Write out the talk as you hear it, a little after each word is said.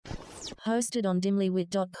Hosted on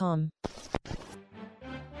dimlywit.com.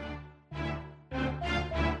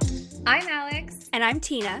 I'm Alex. And I'm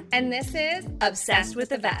Tina. And this is Obsessed with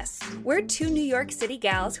the Best. We're two New York City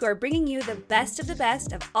gals who are bringing you the best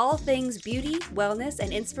of all things beauty, wellness,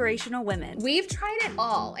 and inspirational women. We've tried it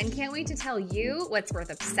all and can't wait to tell you what's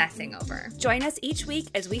worth obsessing over. Join us each week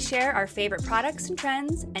as we share our favorite products and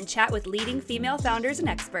trends and chat with leading female founders and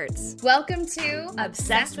experts. Welcome to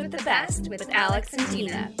Obsessed with the Best with Alex and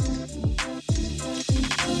Tina.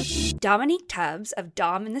 Dominique Tubbs of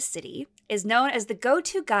Dom in the City is known as the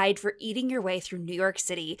go-to guide for eating your way through New York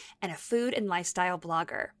City and a food and lifestyle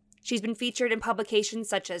blogger. She's been featured in publications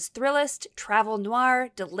such as Thrillist, Travel Noir,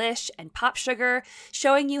 Delish, and Pop Sugar,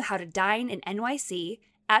 showing you how to dine in NYC,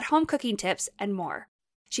 at-home cooking tips, and more.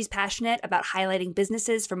 She's passionate about highlighting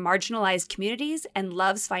businesses from marginalized communities and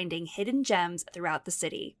loves finding hidden gems throughout the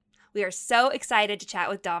city. We are so excited to chat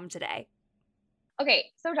with Dom today. Okay,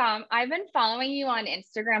 so Dom, I've been following you on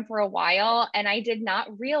Instagram for a while, and I did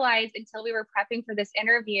not realize until we were prepping for this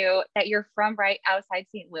interview that you're from right outside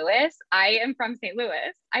St. Louis. I am from St.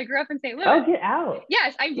 Louis. I grew up in St. Louis. Oh, get out.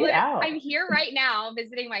 Yes, I'm here right now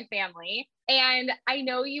visiting my family. And I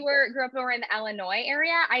know you grew up over in the Illinois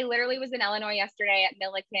area. I literally was in Illinois yesterday at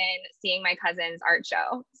Milliken seeing my cousin's art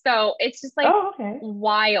show. So it's just like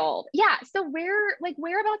wild. Yeah. So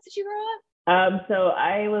whereabouts did you grow up? So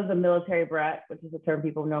I was a military brat, which is a term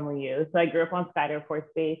people normally use. So I grew up on Scott Air Force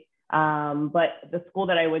Base. But the school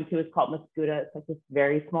that I went to is called Mascoutah. It's like this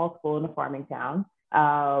very small school in a farming town.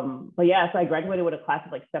 But yeah, so I graduated with a class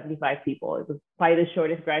of like 75 people. It was probably the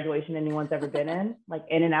shortest graduation anyone's ever been in, like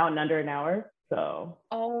in and out in under an hour. So.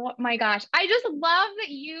 Oh my gosh. I just love that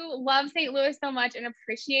you love St. Louis so much and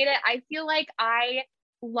appreciate it. I feel like I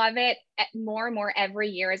love it more and more every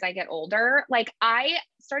year as I get older. Like I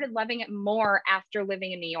started loving it more after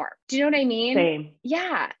living in New York. Do you know what I mean? Same.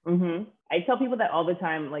 Yeah. Mm-hmm. I tell people that all the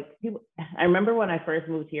time. Like I remember when I first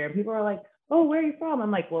moved here, people are like, "Oh, where are you from?"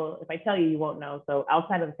 I'm like, "Well, if I tell you, you won't know." So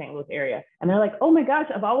outside of the St. Louis area, and they're like, "Oh my gosh,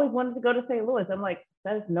 I've always wanted to go to St. Louis." I'm like,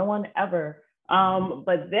 "Says no one ever."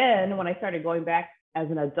 But then when I started going back as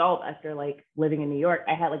an adult after like living in New York,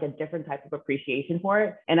 I had like a different type of appreciation for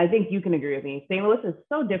it. And I think you can agree with me. St. Louis is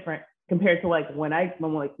so different compared to like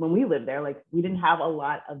when we lived there. Like we didn't have a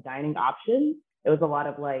lot of dining options. It was a lot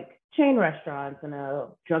of like chain restaurants and a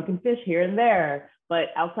drunken fish here and there. But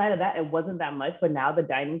outside of that, it wasn't that much. But now the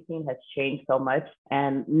dining scene has changed so much,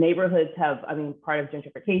 and neighborhoods part of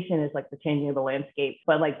gentrification is like the changing of the landscape.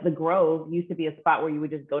 But like the Grove used to be a spot where you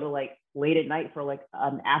would just go to like late at night for like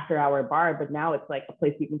an after hour bar. But now it's like a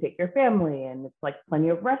place you can take your family, and it's like plenty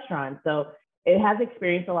of restaurants. So it has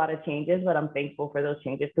experienced a lot of changes, but I'm thankful for those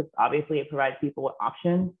changes because obviously it provides people with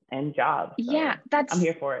options and jobs. So yeah, I'm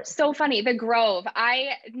here for it. So funny. The Grove. I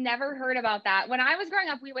never heard about that. When I was growing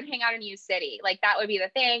up, we would hang out in U City. Like that would be the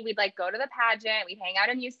thing. We'd like go to the pageant. We'd hang out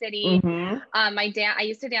in U City. Mm-hmm. I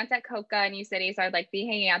used to dance at Coca in U City, so I'd like be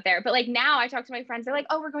hanging out there. But like now, I talk to my friends. They're like,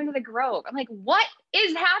 "Oh, we're going to the Grove." I'm like, "What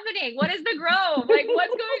is happening? What is the Grove? Like,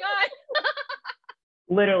 what's going on?"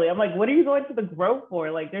 Literally, I'm like, what are you going to the Grove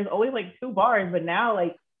for? Like, there's always like 2 bars, but now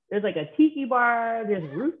like there's like a tiki bar, there's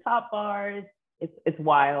rooftop bars. It's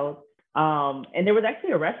wild. And there was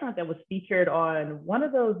actually a restaurant that was featured on one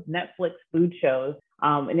of those Netflix food shows.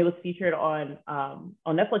 And it was featured on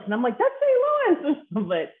Netflix, and I'm like, that's St. Louis,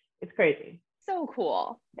 but it's crazy. So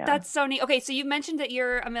cool. Yeah. That's so neat. Okay, so you mentioned that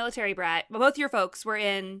you're a military brat. Both your folks were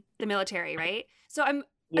in the military, right? So I'm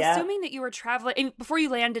assuming that you were traveling before you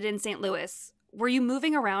landed in St. Louis. Were you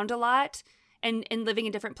moving around a lot and living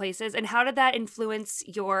in different places? And how did that influence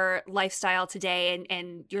your lifestyle today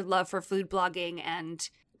and your love for food blogging and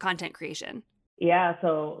content creation? Yeah,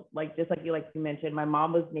 so just like you mentioned, my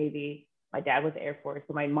mom was Navy, my dad was Air Force.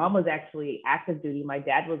 So my mom was actually active duty. My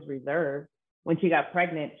dad was reserve. When she got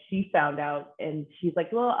pregnant, she found out and she's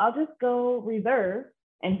like, well, I'll just go reserve.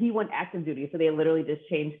 And he went active duty. So they literally just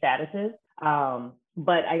changed statuses.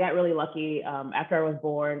 But I got really lucky after I was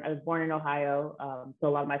born in Ohio. So a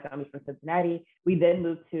lot of my family's from Cincinnati. We then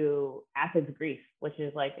moved to Athens, Greece, which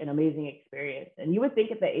is like an amazing experience. And you would think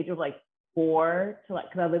at the age of like 4 to like,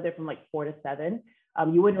 because I lived there from like 4 to 7,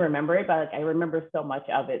 you wouldn't remember it, but like, I remember so much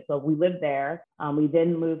of it. So we lived there. We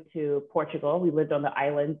then moved to Portugal. We lived on the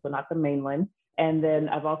islands, but not the mainland. And then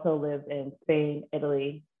I've also lived in Spain,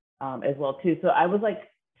 Italy as well too. So I was like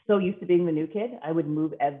so used to being the new kid. I would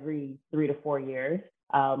move every 3 to 4 years,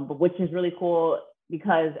 but which is really cool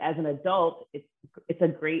because as an adult, it's a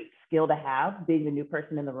great skill to have, being the new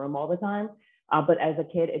person in the room all the time. But as a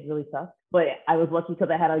kid, it really sucked. But I was lucky because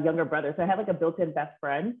I had a younger brother. So I had like a built-in best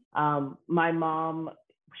friend. My mom,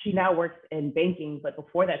 she now works in banking, but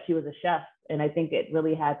before that she was a chef And I think it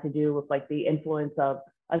really had to do with like the influence of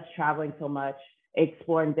us traveling so much,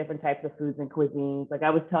 exploring different types of foods and cuisines. Like I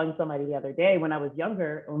was telling somebody the other day, when I was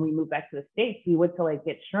younger, when we moved back to the States, we went to like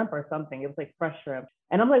get shrimp or something. It was like fresh shrimp.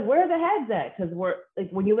 And I'm like, where are the heads at? Because we're like,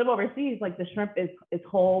 when you live overseas, like the shrimp is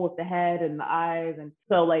whole with the head and the eyes. And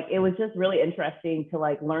so like, it was just really interesting to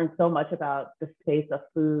like learn so much about the space of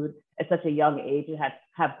food at such a young age and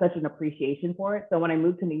have such an appreciation for it. So when I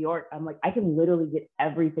moved to New York, I'm like, I can literally get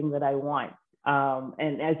everything that I want.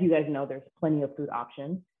 And as you guys know, there's plenty of food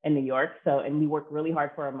options in New York. So, and we work really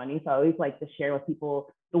hard for our money. So I always like to share with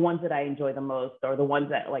people the ones that I enjoy the most, or the ones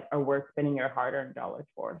that like are worth spending your hard-earned dollars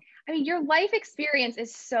for. I mean, your life experience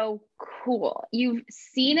is so cool. You've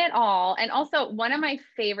seen it all. And also one of my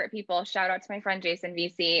favorite people, shout out to my friend, Jason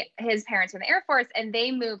VC, his parents were in the Air Force and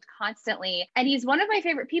they moved constantly. And he's one of my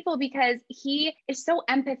favorite people because he is so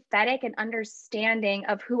empathetic and understanding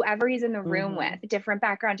of whoever he's in the room with, different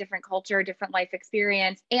background, different culture, different life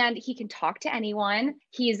experience. And he can talk to anyone.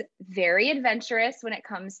 He's very adventurous when it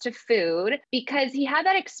comes to food because he had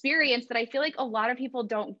that experience that I feel like a lot of people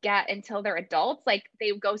don't get until they're adults. Like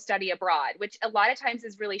they go study abroad, which a lot of times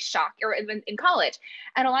is really shocking, or in college.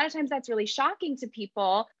 And a lot of times that's really shocking to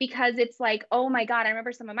people because it's like, oh my God, I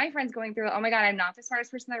remember some of my friends going through, oh my God, I'm not the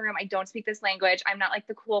smartest person in the room. I don't speak this language. I'm not like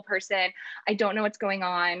the cool person. I don't know what's going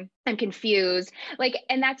on. I'm confused. Like,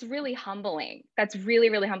 and that's really humbling. That's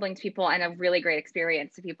really, really humbling to people and a really great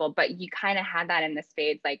experience to people. But you kind of had that in the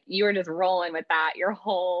States. Like you were just rolling with that your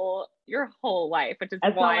whole life, which is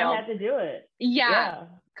that's wild. How I had to do it. Yeah.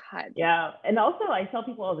 God. Yeah. And also I tell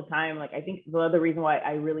people all the time, like, I think the other reason why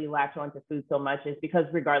I really latch onto food so much is because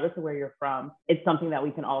regardless of where you're from, it's something that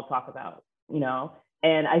we can all talk about, you know?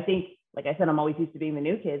 And I think, like I said, I'm always used to being the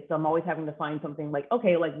new kid. So I'm always having to find something like,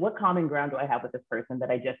 okay, like what common ground do I have with this person that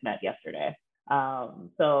I just met yesterday?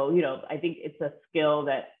 So, you know, I think it's a skill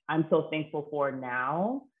that I'm so thankful for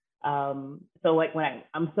now. So like when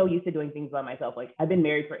I'm so used to doing things by myself, like I've been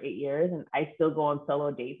married for 8 years and I still go on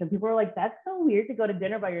solo dates and people are like, that's so weird to go to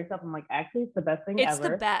dinner by yourself. I'm like, actually, it's the best thing ever. It's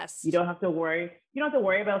the best. You don't have to worry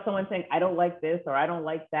about someone saying, I don't like this, or I don't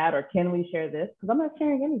like that, or can we share this? Because I'm not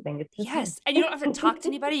sharing anything. It's just yes. And you don't have to talk to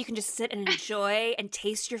anybody. You can just sit and enjoy and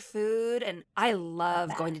taste your food. And I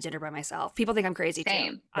love going to dinner by myself. People think I'm crazy too.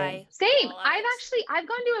 Same. I've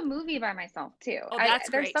gone to a movie by myself too. Oh,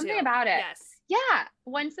 that's there's great something too. about it. Yes. Yeah.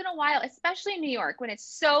 Once in a while, especially in New York, when it's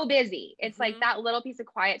so busy, it's like that little piece of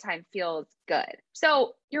quiet time feels good.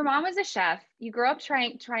 So your mom was a chef. You grew up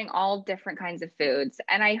trying all different kinds of foods.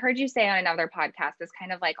 And I heard you say on another podcast, this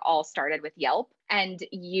kind of like all started with Yelp, and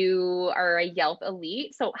you are a Yelp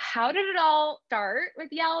elite. So how did it all start with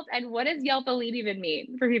Yelp, and what does Yelp elite even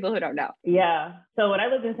mean for people who don't know? Yeah. So when I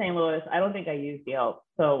lived in St. Louis, I don't think I used Yelp.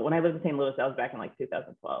 So when I lived in St. Louis, that was back in like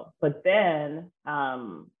 2012. But then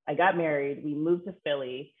I got married. We moved to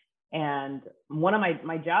Philly. And one of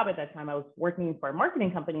my job at that time, I was working for a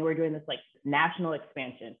marketing company. We were doing this like national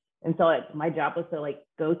expansion. And so like, my job was to like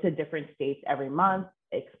go to different states every month,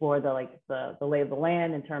 explore the lay of the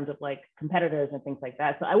land in terms of like competitors and things like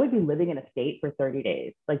that. So I would be living in a state for 30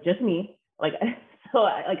 days, like just me. Like, so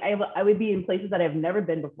I would be in places that I've never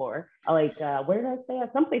been before. Like, where did I stay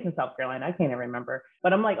at? Some place in South Carolina. I can't even remember.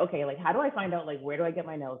 But I'm like, okay, like, how do I find out, like, where do I get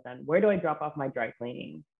my nails done? Where do I drop off my dry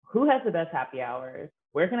cleaning? Who has the best happy hours?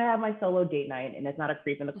 Where can I have my solo date night? And it's not a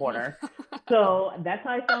creep in the corner. So that's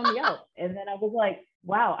how I found Yelp. And then I was like,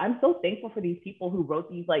 wow, I'm so thankful for these people who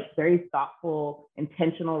wrote these like very thoughtful,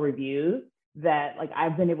 intentional reviews that like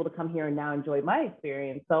I've been able to come here and now enjoy my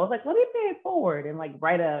experience. So I was like, let me pay it forward and like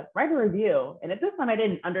write a review. And at this time I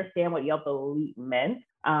didn't understand what Yelp Elite meant.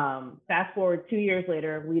 Fast forward 2 years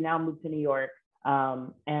later, we now moved to New York.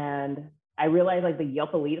 And I realized like the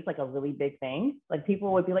Yelp Elite is like a really big thing. Like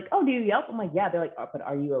people would be like, oh, do you Yelp? I'm like, yeah. They're like, oh, but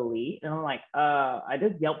are you elite? And I'm like, I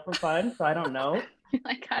just Yelp for fun. So I don't know.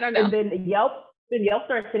 Like, I don't know. And then Yelp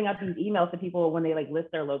started sending out these emails to people when they like list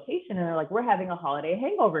their location, and they're like, we're having a holiday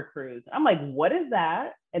hangover cruise. I'm like, what is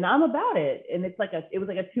that? And I'm about it. And it was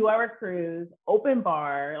like a 2-hour cruise, open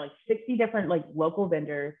bar, like 60 different like local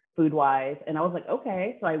vendors food wise. And I was like,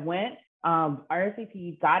 okay. So I went,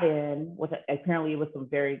 RSVP, got in, which apparently was some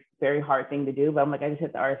very, very hard thing to do, but I'm like, I just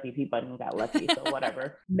hit the RSVP button and got lucky, so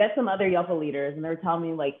whatever. Met some other Yelp leaders, and they were telling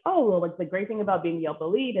me like, oh, well, like the great thing about being Yelp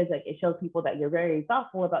Elite is like it shows people that you're very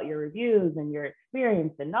thoughtful about your reviews and you're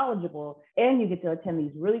experienced and knowledgeable, and you get to attend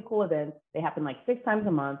these really cool events. They happen like 6 times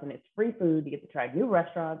a month, and it's free food. You get to try new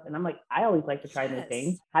restaurants, and I'm like, I always like to try new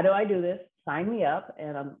things. How do I do this? signed me up,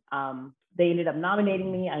 and they ended up nominating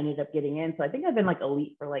me. I ended up getting in. So I think I've been like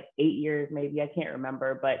elite for like 8 years, maybe. I can't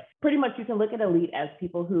remember. But pretty much you can look at elite as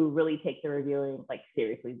people who really take their reviewing like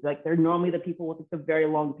seriously. Like they're normally the people with the very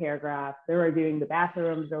long paragraphs. They're reviewing the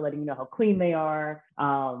bathrooms. They're letting you know how clean they are.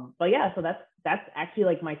 But yeah, so that's actually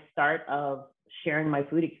like my start of sharing my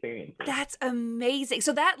food experience. That's amazing.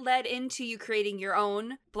 So that led into you creating your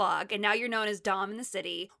own blog, and now you're known as Dom in the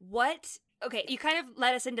City. Okay, you kind of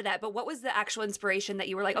led us into that, but what was the actual inspiration that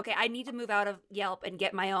you were like, okay, I need to move out of Yelp and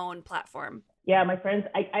get my own platform? Yeah, my friends,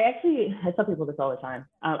 I tell people this all the time.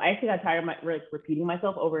 I actually got tired of repeating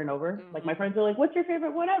myself over and over. Mm-hmm. Like my friends are like, what's your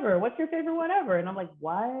favorite whatever? What's your favorite whatever? And I'm like,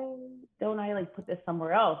 why don't I like put this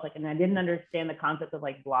somewhere else? Like, and I didn't understand the concept of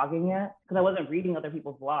like blogging yet because I wasn't reading other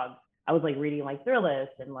people's blogs. I was like reading like Thrillist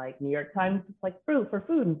and like New York Times, like for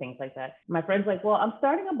food and things like that. My friend's like, well, I'm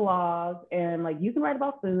starting a blog and like you can write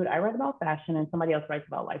about food. I write about fashion and somebody else writes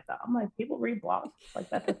about lifestyle. I'm like, people read blogs? Like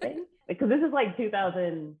that's a thing? Because this is like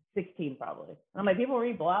 2016 probably. And I'm like, people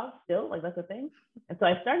read blogs still? Like that's a thing? And so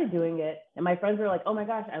I started doing it and my friends were like, oh my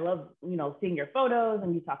gosh, I love, seeing your photos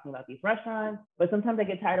and you talking about these restaurants. But sometimes I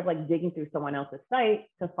get tired of like digging through someone else's site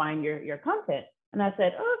to find your content. And I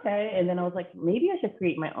said, oh, okay. And then I was like, maybe I should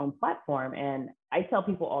create my own platform. And I tell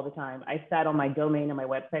people all the time, I sat on my domain and my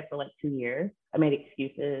website for like 2 years. I made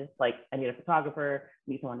excuses like I need a photographer,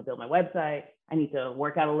 I need someone to build my website. I need to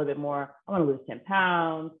work out a little bit more. I want to lose 10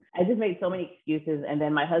 pounds. I just made so many excuses. And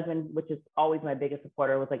then my husband, which is always my biggest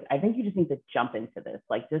supporter, was like, I think you just need to jump into this.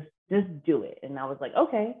 Like, just do it. And I was like,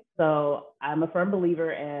 okay. So I'm a firm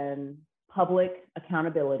believer in public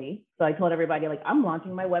accountability. So I told everybody, like, I'm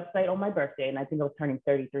launching my website on my birthday. And I think I was turning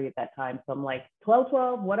 33 at that time. So I'm like,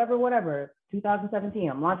 12, whatever, 2017,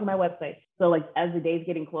 I'm launching my website. So like, as the day's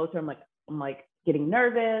getting closer, I'm like getting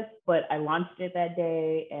nervous, but I launched it that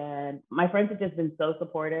day. And my friends have just been so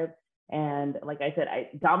supportive. And like I said,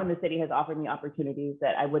 Dom in the City has offered me opportunities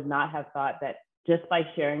that I would not have thought that just by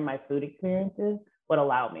sharing my food experiences would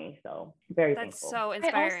allow me. So very thankful. That's so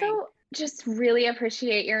inspiring. I also just really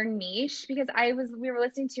appreciate your niche because we were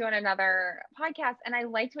listening to you on another podcast and I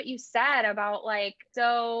liked what you said about like,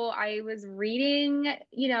 so I was reading,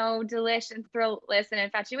 Delish and Thrillist and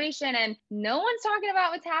Infatuation and no one's talking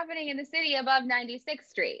about what's happening in the city above 96th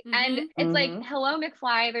Street. Mm-hmm. And it's like, hello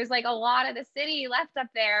McFly, there's like a lot of the city left up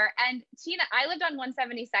there. And Tina, I lived on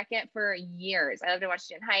 172nd for years. I lived in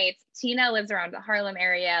Washington Heights. Tina lives around the Harlem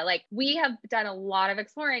area. Like we have done a lot of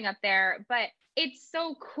exploring up there, but it's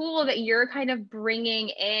so cool that you're kind of bringing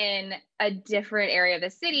in a different area of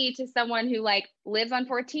the city to someone who like lives on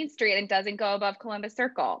 14th Street and doesn't go above Columbus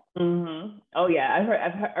Circle. Mm-hmm. Oh yeah,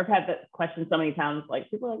 I've had that question so many times.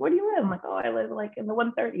 Like people are like, where do you live? I'm like, oh, I live like in the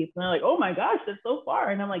 130s, and they're like, oh my gosh, that's so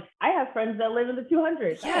far. And I'm like, I have friends that live in the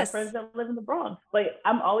 200s. Yes. I have friends that live in the Bronx. But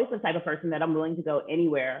I'm always the type of person that I'm willing to go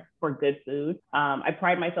anywhere for good food. I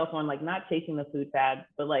pride myself on like not chasing the food fad,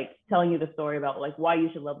 but like telling you the story about like why you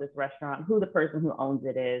should love this restaurant, who the person who owns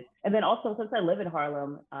it is. And then also, since I live in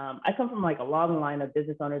Harlem, I come from like a long line of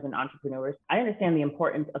business owners and entrepreneurs. I understand the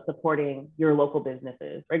importance of supporting your local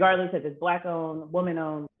businesses, regardless if it's Black owned, woman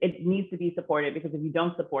owned. It needs to be supported because if you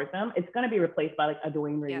don't support them, it's going to be replaced by like a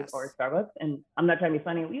Dwayne Reed or a Starbucks. And I'm not trying to be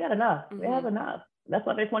funny. We got enough. We have enough. That's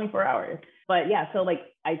why they're 24 hours. But yeah, so like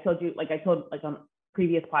I told on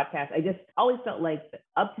previous podcasts, I just always felt like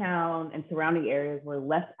Uptown and surrounding areas were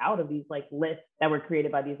left out of these like lists that were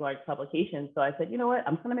created by these large publications. So I said, you know what,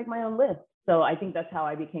 I'm just gonna make my own list. So I think that's how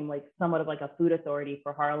I became like somewhat of like a food authority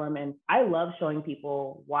for Harlem. And I love showing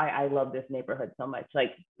people why I love this neighborhood so much.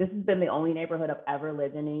 Like this has been the only neighborhood I've ever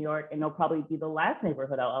lived in New York. And it'll probably be the last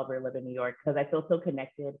neighborhood I'll ever live in New York because I feel so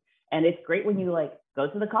connected. And it's great when you like go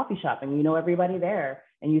to the coffee shop and you know everybody there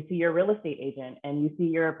and you see your real estate agent and you see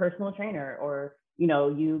your personal trainer, or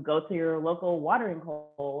you go to your local watering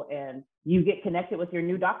hole and you get connected with your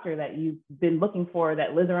new doctor that you've been looking for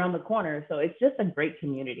that lives around the corner. So it's just a great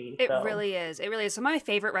community. It really is. It really is. Some of my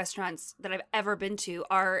favorite restaurants that I've ever been to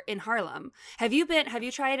are in Harlem. Have you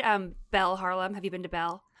tried Belle Harlem? Have you been to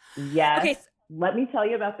Belle? Yes. Okay. Let me tell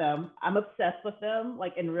you about them. I'm obsessed with them.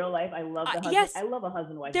 Like in real life, I love the husband. Yes. I love a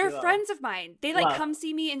husband-wife They're duo. friends of mine. They like come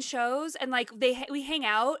see me in shows and like we hang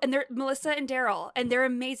out and they're Melissa and Daryl and they're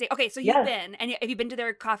amazing. Okay, so you've been, and have you been to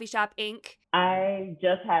their coffee shop, Inc? I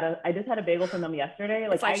just had a bagel from them yesterday.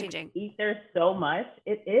 Like I eat there so much.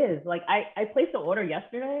 It is like I placed an order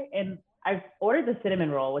yesterday and I ordered the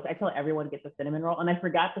cinnamon roll, which I tell everyone to get the cinnamon roll, and I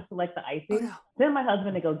forgot to select the icing. Oh, no. Sent my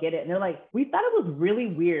husband to go get it, and they're like, "We thought it was really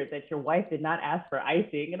weird that your wife did not ask for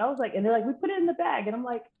icing." And I was like, and they're like, "We put it in the bag," and I'm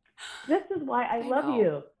like, "This is why I love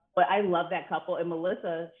you." But I love that couple. And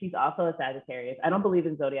Melissa, she's also a Sagittarius. I don't believe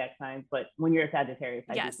in zodiac signs, but when you're a Sagittarius,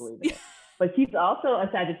 I do believe in it. but she's also a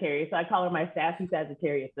Sagittarius. So I call her my sassy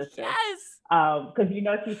Sagittarius sister. Yes. Because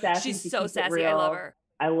she's sassy. She's she so keeps it sassy. real. I love her.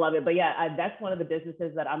 I love it. But yeah, that's one of the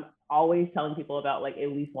businesses that I'm always telling people about, like at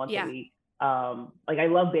least once a week. Like I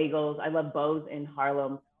love bagels. I love Bo's in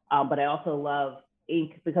Harlem. But I also love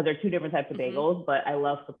Inc. because they're two different types of bagels, but I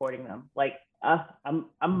love supporting them. Like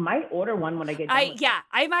I might order one when I get done.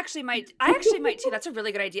 I actually might too. That's a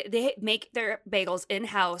really good idea. They make their bagels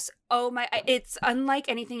in-house. Oh my, it's unlike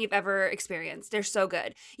anything you've ever experienced. They're so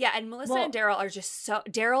good. Yeah, and Melissa and Daryl are just so,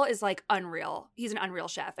 Daryl is like unreal. He's an unreal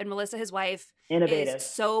chef. And Melissa, his wife, innovative, is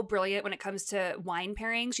so brilliant when it comes to wine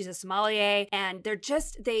pairings. She's a sommelier, and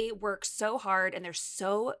they work so hard and they're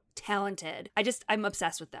so talented. I'm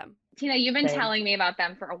obsessed with them. Tina, you've been telling me about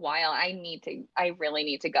them for a while. I really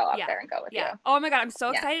need to go up there and go with you. Oh my God. I'm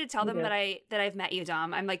so excited to tell them that I've met you,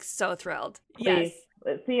 Dom. I'm like so thrilled. Yes.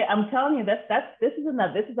 See, I'm telling you, this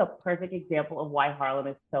is a perfect example of why Harlem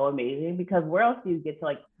is so amazing, because where else do you get to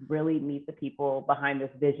like really meet the people behind this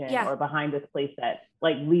vision or behind this place that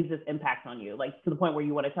like leaves this impact on you, like to the point where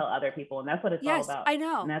you want to tell other people, and that's what it's all about. I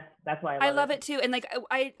know. And that's why I love it too. And like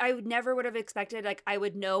I never would have expected like I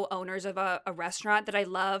would know owners of a restaurant that I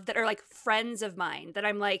love that are like friends of mine that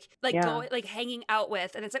I'm like going like hanging out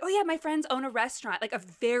with, and it's like, oh yeah, my friends own a restaurant, like a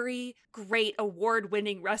very great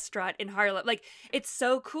award-winning restaurant in Harlem. Like it's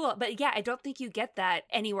so cool. But yeah, I don't think you get that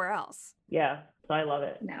anywhere else. Yeah. So I love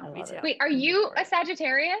it. No, me too. Wait, are you a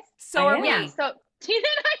Sagittarius? So are we. Yeah. So Tina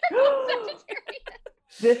and I are both Sagittarius.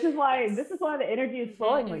 This is why the energy is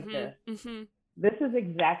flowing like this. Mm-hmm. This is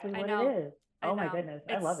exactly what it is. Oh my goodness.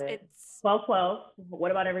 I love it. It's 12/12.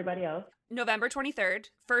 What about everybody else? November 23rd,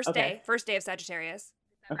 first day of Sagittarius.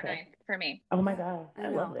 Okay, for me. Oh my God. I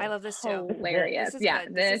love it. I love this too. Hilarious. This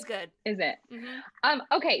is good. Is it? Mm-hmm.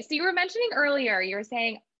 Okay. So you were mentioning earlier, you were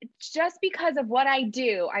saying just because of what I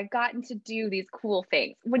do, I've gotten to do these cool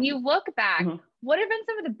things. When you look back, what have been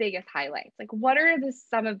some of the biggest highlights? Like what are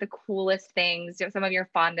some of the coolest things, some of your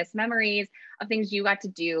fondest memories of things you got to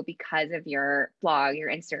do because of your blog, your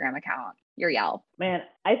Instagram account, your Yelp? Man,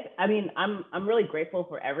 I mean, I'm really grateful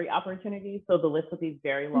for every opportunity. So the list would be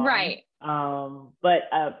very long. Right. But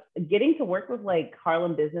getting to work with like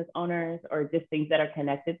Harlem business owners or just things that are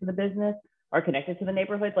connected to the business or connected to the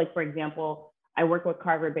neighborhood. Like for example, I work with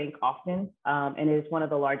Carver Bank often, and it is one of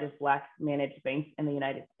the largest Black managed banks in the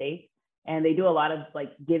United States. And they do a lot of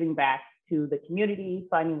like giving back to the community,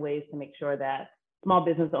 finding ways to make sure that small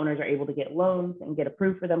business owners are able to get loans and get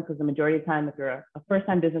approved for them. Because the majority of the time, if you're a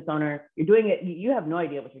first-time business owner, you're doing it, you have no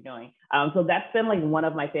idea what you're doing. So that's been like one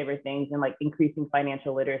of my favorite things, in like increasing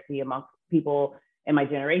financial literacy amongst people in my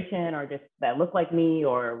generation, or just that look like me,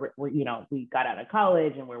 or we got out of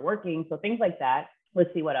college and we're working. So things like that.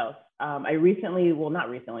 Let's see what else. Not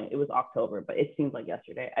recently, it was October, but it seems like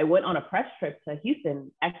yesterday. I went on a press trip to Houston.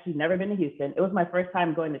 Actually, never been to Houston. It was my first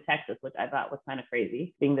time going to Texas, which I thought was kind of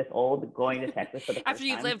crazy, being this old, going to Texas for the first After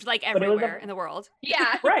you've time. lived like everywhere in the world.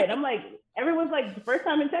 Yeah. Right. I'm like, everyone's like, the first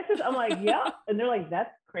time in Texas? I'm like, yeah. And they're like,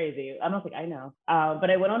 that's crazy. I don't think I know. But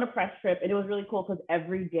I went on a press trip, and it was really cool because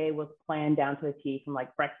every day was planned down to a T, from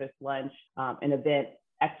like breakfast, lunch, an event,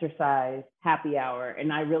 exercise, happy hour.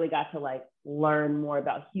 And I really got to like learn more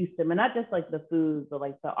about Houston, and not just like the food, but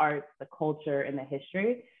like the arts, the culture, and the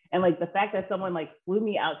history. And like the fact that someone like flew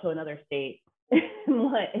me out to another state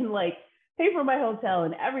and like pay for my hotel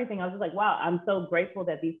and everything. I was just like, wow, I'm so grateful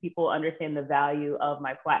that these people understand the value of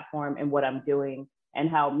my platform and what I'm doing, and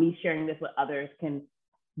how me sharing this with others can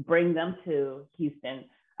bring them to Houston.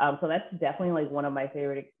 So that's definitely like one of my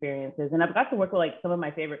favorite experiences. And I've got to work with like some of my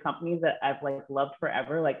favorite companies that I've like loved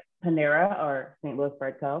forever, like Panera, or St. Louis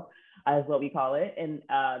Bread Co. Is what we call it. And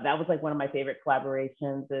that was like one of my favorite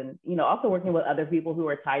collaborations. And, also working with other people who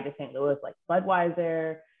are tied to St. Louis, like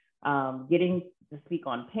Budweiser, getting to speak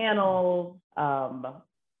on panels.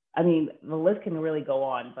 I mean, the list can really go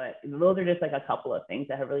on, but those are just like a couple of things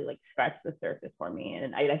that have really like scratched the surface for me.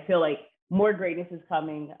 And I feel like more greatness is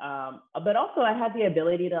coming. But also I had the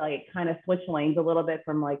ability to like kind of switch lanes a little bit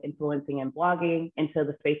from like influencing and blogging into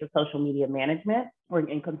the space of social media management or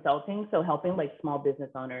in consulting. So helping like small business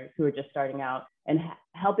owners who are just starting out, and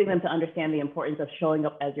helping them to understand the importance of showing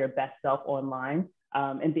up as your best self online,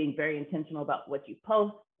 and being very intentional about what you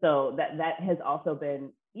post. So that has also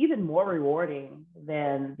been even more rewarding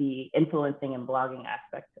than the influencing and blogging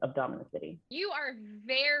aspect of Dom in the City. You are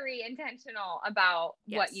very intentional about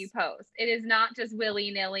what you post. It is not just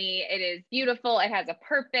willy-nilly. It is beautiful. It has a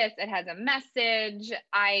purpose. It has a message.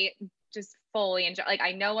 I just fully enjoy. Like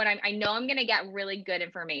I know I'm going to get really good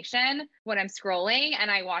information when I'm scrolling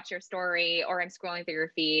and I watch your story or I'm scrolling through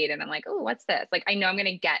your feed and I'm like, oh, what's this? Like I know I'm going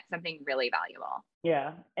to get something really valuable.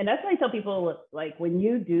 Yeah. And that's why I tell people, like, when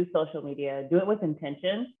you do social media, do it with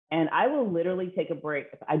intention. And I will literally take a break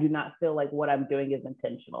if I do not feel like what I'm doing is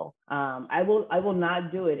intentional. I will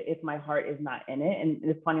not do it if my heart is not in it. And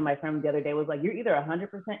it's funny, my friend the other day was like, you're either 100%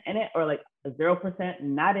 in it or like 0%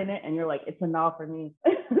 not in it. And you're like, it's a no for me.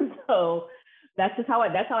 So that's how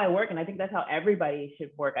I work. And I think that's how everybody should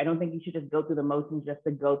work. I don't think you should just go through the motions just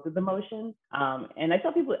to go through the motions. And I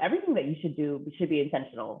tell people everything that you should do should be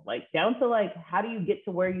intentional, like down to like, how do you get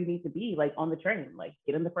to where you need to be? Like on the train, like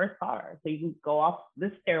get in the first car so you can go off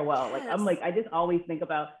this stairwell. Yes. I just always think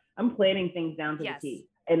about, I'm planning things down to the T.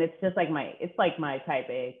 And it's just like my type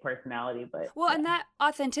A personality, but well, yeah. And that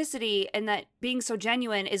authenticity and that being so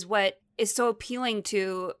genuine is what is so appealing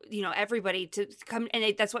to, everybody to come.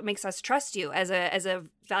 And that's what makes us trust you as a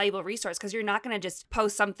valuable resource. Cause you're not going to just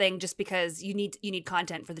post something just because you need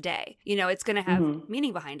content for the day. It's going to have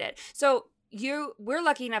meaning behind it. So we're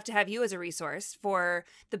lucky enough to have you as a resource for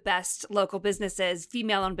the best local businesses,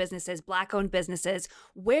 female-owned businesses, Black-owned businesses.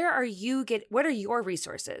 What are your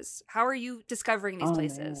resources? How are you discovering these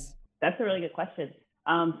places? Man. That's a really good question.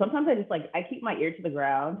 Sometimes I keep my ear to the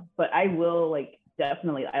ground, but I will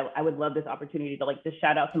definitely, I would love this opportunity to just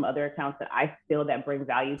shout out some other accounts that I feel that bring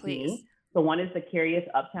value to me. So one is the Curious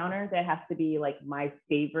Uptowner. That has to be my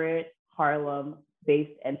favorite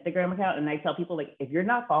Harlem-based Instagram account. And I tell people, if you're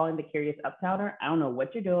not following the Curious Uptowner, I don't know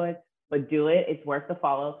what you're doing, but do it. It's worth the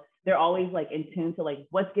follow. They're always in tune to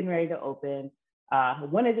what's getting ready to open,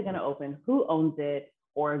 when is it going to open, who owns it,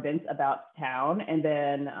 or events about town. And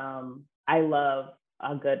then I love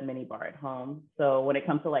a good mini bar at home. So when it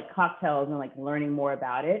comes to cocktails and learning more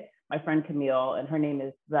about it, my friend Camille, and her name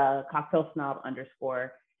is the Cocktail Snob _,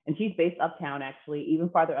 and she's based uptown, actually, even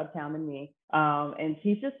farther uptown than me. And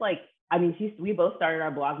she's just we both started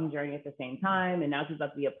our blogging journey at the same time, and now she's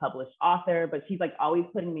about to be a published author, but she's always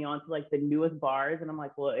putting me on to the newest bars. And I'm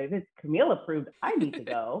like, well, if it's Camille approved, I need to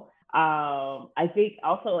go. I think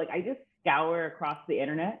also I just scour across the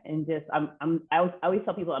internet and just, I always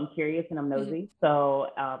tell people I'm curious and I'm nosy. So,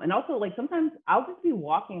 and also sometimes I'll just be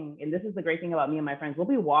walking, and this is the great thing about me and my friends, we'll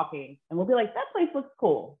be walking and we'll be like, that place looks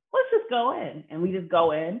cool. Let's just go in. And we just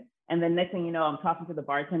go in. And then next thing you know, I'm talking to the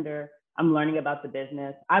bartender. I'm learning about the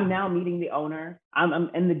business. I'm now meeting the owner. I'm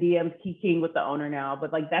in the DMs kikiing with the owner now.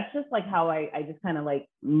 But that's just how I just kind of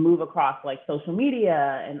move across social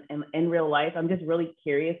media and in real life. I'm just really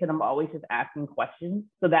curious, and I'm always just asking questions.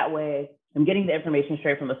 So that way I'm getting the information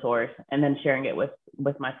straight from the source and then sharing it with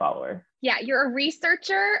my followers. Yeah, you're a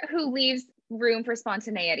researcher who leaves room for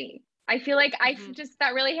spontaneity. I feel like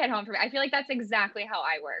that really hit home for me. I feel like that's exactly how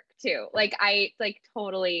I work too. I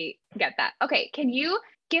totally get that. Okay. Can you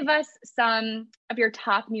give us some of your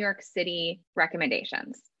top New York City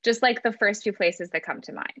recommendations? Just the first few places that come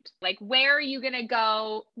to mind. Where are you going to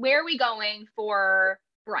go? Where are we going for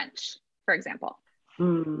brunch, for example?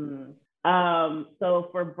 So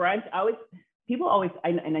for brunch, people always,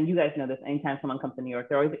 and you guys know this, anytime someone comes to New York,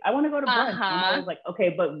 they're always I want to go to brunch. I'm always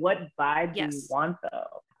okay, but what vibe do you want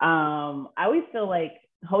though? I always feel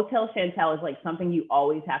Hotel Chantel is something you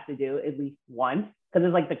always have to do at least once, because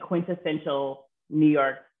it's the quintessential New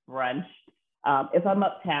York brunch. If I'm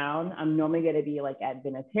uptown, I'm normally going to be at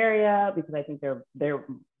Veneteria, because I think their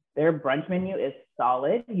brunch menu is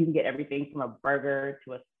solid. You can get everything from a burger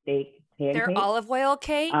to a steak, pancake. Their olive oil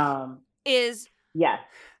cake is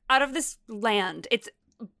out of this land. It's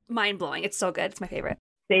mind blowing. It's so good. It's my favorite.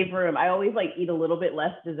 Save room. I always eat a little bit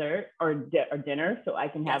less dessert or dinner so I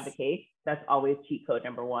can have the cake. That's always cheat code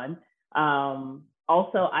number one.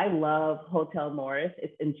 Also, I love Hotel Morris.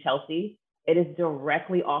 It's in Chelsea. It is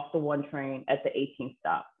directly off the 1 train at the 18th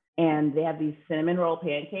stop. And they have these cinnamon roll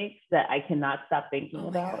pancakes that I cannot stop thinking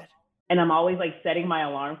about. God. And I'm always setting my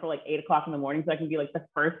alarm for 8 o'clock in the morning so I can be the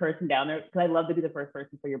first person down there, because I love to be the first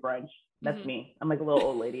person for your brunch. That's me. I'm a little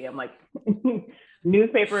old lady. I'm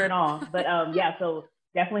newspaper and all. But so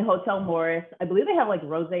definitely Hotel Morris. I believe they have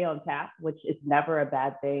rosé on tap, which is never a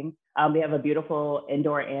bad thing. They have a beautiful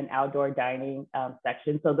indoor and outdoor dining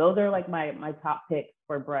section. So those are my top picks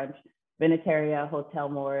for brunch. Veneteria, Hotel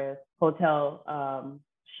Morris, Hotel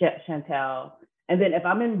Chantel. And then if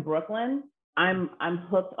I'm in Brooklyn, I'm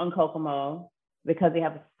hooked on Kokomo, because they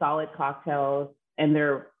have solid cocktails and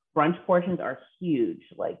their brunch portions are huge.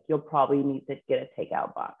 You'll probably need to get a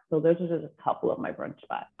takeout box. So those are just a couple of my brunch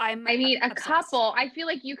spots. A couple. I feel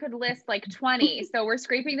like you could list 20. So we're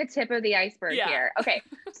scraping the tip of the iceberg here. Okay.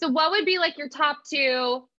 So what would be your top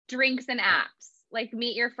 2 drinks and apps?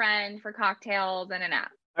 Meet your friend for cocktails and an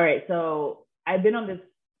app. All right, so I've been on this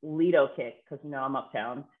Lido kick because I'm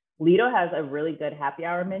uptown. Lido has a really good happy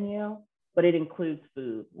hour menu, but it includes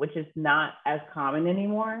food, which is not as common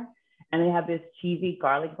anymore. And they have this cheesy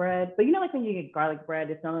garlic bread. But like when you get garlic bread,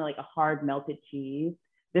 it's normally like a hard melted cheese.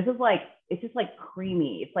 This is like, it's just like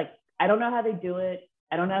creamy. It's like, I don't know how they do it.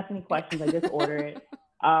 I don't ask any questions. I just order it.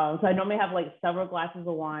 So I normally have like several glasses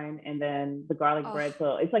of wine and then the garlic bread.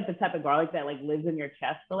 So it's like the type of garlic that like lives in your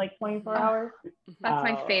chest for like 24 hours. That's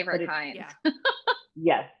my favorite kind. Yeah.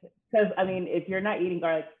 Yes. Because I mean, if you're not eating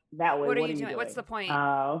garlic that way, what are you doing? What's the point?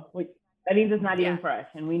 That means it's not even fresh,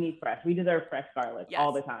 and we need fresh. We deserve fresh garlic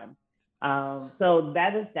all the time. So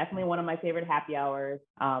that is definitely one of my favorite happy hours.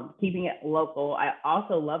 Keeping it local. I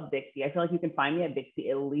also love Dixie. I feel like you can find me at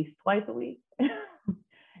Dixie at least twice a week.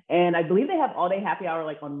 And I believe they have all day happy hour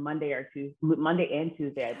like on Monday and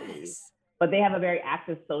Tuesday, I believe. Nice. But they have a very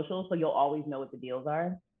active social, so you'll always know what the deals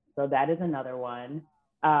are. So that is another one.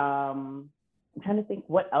 I'm trying to think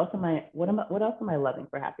what else am I loving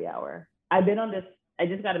for happy hour? I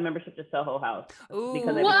just got a membership to Soho House because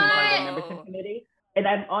I became part of the membership committee. And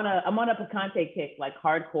I'm on a picante kick, like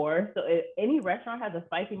hardcore. So if any restaurant has a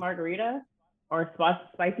spicy margarita or a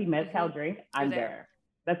spicy mezcal drink, I'm there.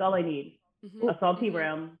 That's all I need. A salty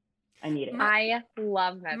rum. I need it. I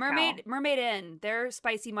love mezcal. Mermaid Inn, their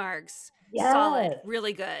spicy margs. Yes. Solid.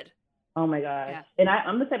 Really good. Oh my gosh. Yeah. And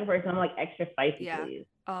I'm the type of person, I'm like extra spicy, please.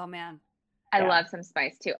 Oh man. I love some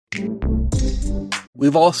spice too.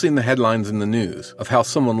 We've all seen the headlines in the news of how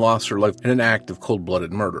someone lost their life in an act of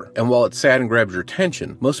cold-blooded murder. And while it's sad and grabs your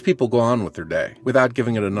attention, most people go on with their day without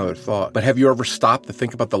giving it another thought. But have you ever stopped to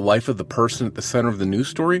think about the life of the person at the center of the news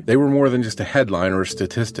story? They were more than just a headline or a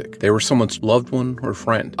statistic. They were someone's loved one or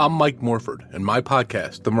friend. I'm Mike Morford, and my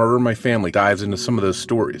podcast, The Murder in My Family, dives into some of those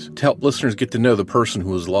stories to help listeners get to know the person who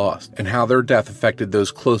was lost and how their death affected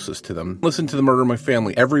those closest to them. Listen to The Murder in My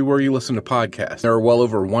Family everywhere you listen to podcasts. There are well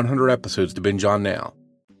over 100 episodes to binge on now.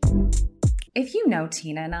 If you know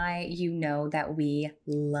Tina and I, you know that we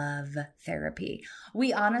love therapy.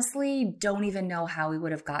 We honestly don't even know how we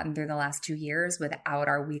would have gotten through the last 2 years without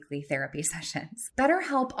our weekly therapy sessions.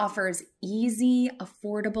 BetterHelp offers easy,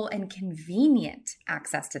 affordable, and convenient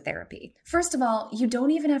access to therapy. First of all, you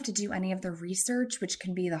don't even have to do any of the research, which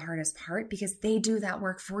can be the hardest part because they do that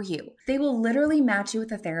work for you. They will literally match you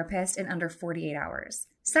with a therapist in under 48 hours.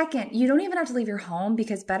 Second, you don't even have to leave your home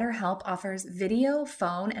because BetterHelp offers video,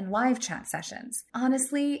 phone, and live chat sessions.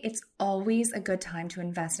 Honestly, it's always a good time to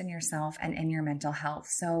invest in yourself and in your mental health,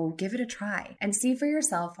 so give it a try and see for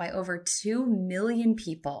yourself why over 2 million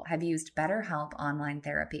people have used BetterHelp online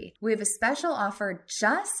therapy. We have a special offer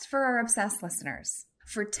just for our obsessed listeners.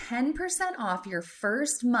 For 10% off your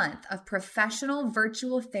first month of professional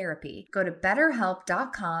virtual therapy, go to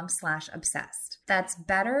betterhelp.com/obsessed. That's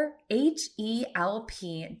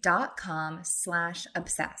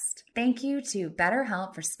betterhelp.com/obsessed. Thank you to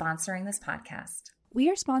BetterHelp for sponsoring this podcast. We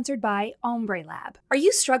are sponsored by Ombre Lab. Are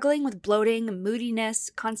you struggling with bloating, moodiness,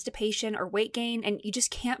 constipation, or weight gain, and you just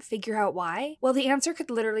can't figure out why? Well, the answer could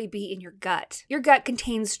literally be in your gut. Your gut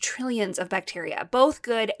contains trillions of bacteria, both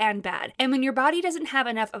good and bad. And when your body doesn't have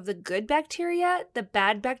enough of the good bacteria, the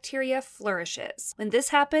bad bacteria flourishes. When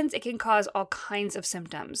this happens, it can cause all kinds of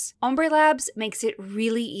symptoms. Ombre Labs makes it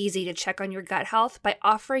really easy to check on your gut health by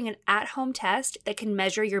offering an at-home test that can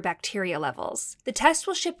measure your bacteria levels. The test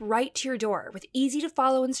will ship right to your door with easy to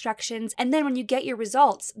follow instructions, and then when you get your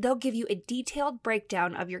results, they'll give you a detailed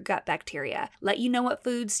breakdown of your gut bacteria, let you know what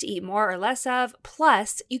foods to eat more or less of,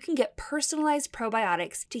 plus you can get personalized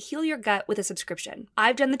probiotics to heal your gut with a subscription.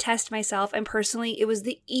 I've done the test myself, and personally, it was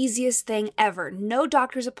the easiest thing ever. No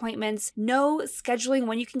doctor's appointments, no scheduling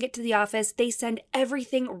when you can get to the office. They send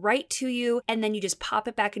everything right to you, and then you just pop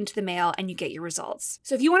it back into the mail and you get your results.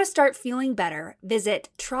 So if you want to start feeling better, visit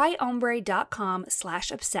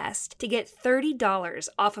tryombre.com/obsessed to get $30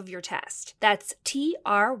 off of your test. That's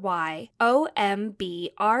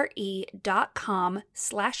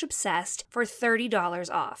tryombre.com/obsessed for $30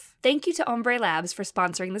 off. Thank you to Ombre Labs for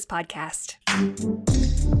sponsoring this podcast.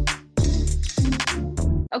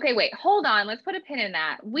 Okay, wait, hold on. Let's put a pin in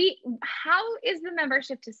that. How is the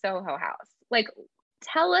membership to Soho House? Like,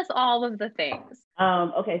 tell us all of the things.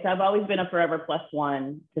 Okay, so I've always been a forever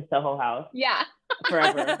 +1 to Soho House. Yeah.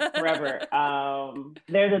 Forever.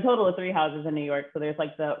 There's a total of 3 houses in New York. So there's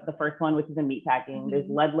like the first one, which is in Meatpacking. There's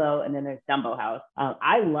Ludlow, and then there's Dumbo House.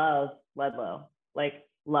 I love Ludlow, like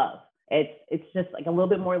love. It's just like a little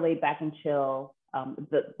bit more laid back and chill.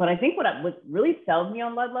 But I think what really sells me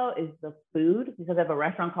on Ludlow is the food, because I have a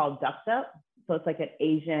restaurant called Ducked Up. So it's like an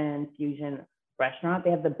Asian fusion restaurant.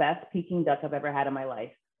 They have the best Peking duck I've ever had in my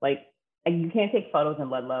life. Like, and you can't take photos in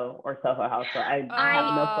Ludlow or Soho House, so I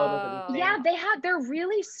have no photos of these Yeah, things. they're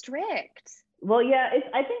really strict. Well, yeah,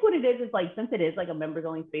 I think what it is like, since it is like a members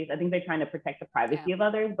only space, I think they're trying to protect the privacy of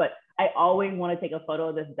others, but I always want to take a photo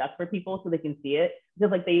of this duck for people so they can see it.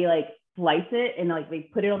 Because like they like slice it and like they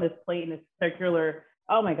put it on this plate in this circular.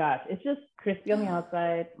 Oh my gosh, it's just crispy on the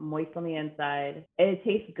outside, moist on the inside. And it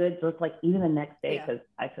tastes good just like even the next day because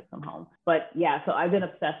I took some home. But yeah, so I've been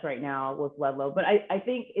obsessed right now with Ludlow. But I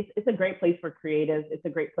think it's a great place for creatives. It's a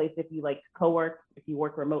great place if you like co-work, if you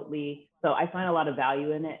work remotely. So I find a lot of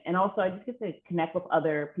value in it. And also I just get to connect with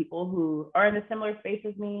other people who are in a similar space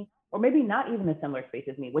as me, or maybe not even a similar space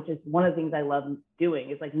as me, which is one of the things I love doing,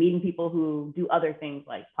 is like meeting people who do other things.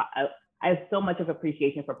 Like I have so much of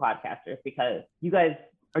appreciation for podcasters because you guys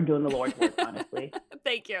are doing the Lord's work, honestly.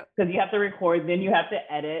 Thank you. Because you have to record, then you have to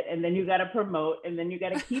edit, and then you got to promote, and then you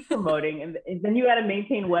got to keep promoting, and then you got to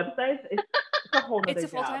maintain websites. It's a whole nother It's a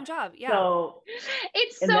full-time job. Yeah. So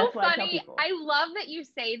it's so funny. I love that you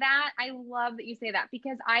say that. I love that you say that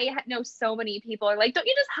because I know so many people are like, don't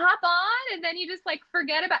you just hop on? And then you just like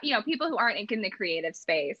forget about, people who aren't in the creative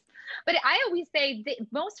space. But I always say the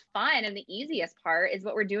most fun and the easiest part is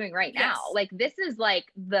what we're doing right now. Like, this is like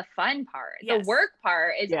the fun part. The work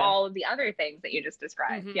part is all of the other things that you just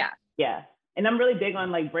described. Mm-hmm. Yeah. And I'm really big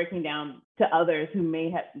on like breaking down to others who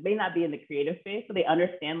may not be in the creative space, so they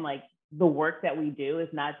understand like the work that we do is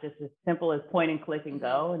not just as simple as point and click and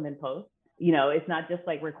go and then post. It's not just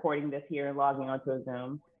like recording this here and logging onto a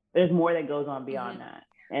Zoom. There's more that goes on beyond that.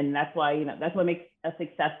 And that's why, that's what makes a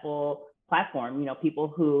successful platform, people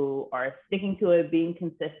who are sticking to it, being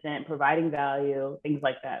consistent, providing value, things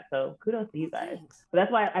like that. So kudos to you guys. But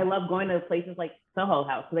that's why I love going to places like Soho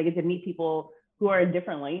House, because I get to meet people who are in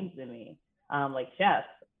different lanes than me, like chefs,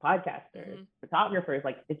 podcasters, photographers.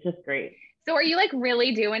 Like, it's just great. So are you like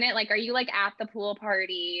really doing it? Like, are you like at the pool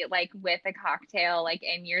party, like with a cocktail, like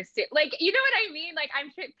in your suit? Like, you know what I mean? Like,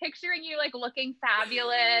 I'm picturing you like looking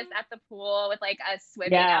fabulous at the pool with like a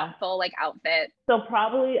swimming full like outfit. So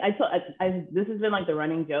probably this has been like the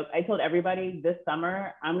running joke. I told everybody this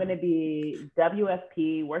summer, I'm going to be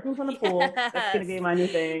WFP, working from the pool. That's going to be my new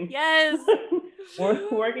thing. Yes.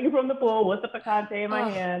 Working from the pool with the picante in my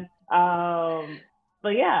hand.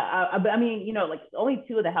 But yeah, I mean, like only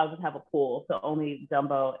 2 of the houses have a pool. So only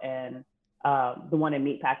Dumbo and the one in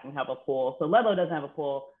Meatpacking have a pool. So Ludlow doesn't have a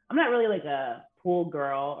pool. I'm not really like a pool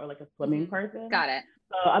girl or like a swimming person. Got it.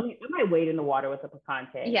 So I mean, I might wade in the water with a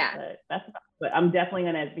picante. Yeah. But I'm definitely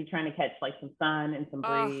going to be trying to catch like some sun and some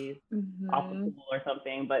breeze off the pool or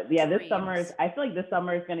something. But yeah, I feel like this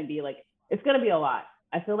summer is going to be like, it's going to be a lot.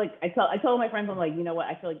 I feel like I told my friends, I'm like, you know what?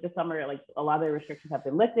 I feel like this summer, like a lot of the restrictions have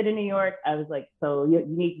been lifted in New York. I was like, so you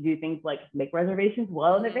need to do things like make reservations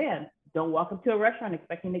well in advance. Don't walk up to a restaurant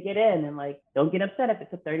expecting to get in, and like, don't get upset if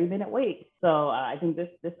it's a 30-minute wait. So I think this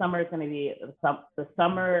summer is going to be the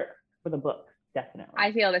summer for the books. Definitely.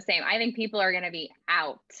 I feel the same. I think people are going to be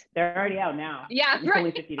out. They're already out now. Yeah, it's right.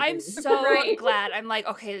 only 50 degrees. I'm so glad. I'm like,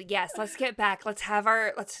 okay, yes, let's get back. Let's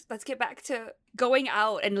get back to going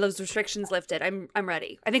out and those restrictions lifted. I'm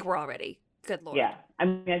ready. I think we're all ready. Good Lord. Yeah. I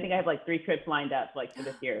mean, I think I have like 3 trips lined up like for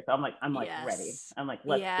this year. So I'm like yes. ready. I'm like,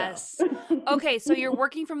 let's go. Okay. So you're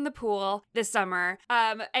working from the pool this summer.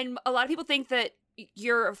 And a lot of people think that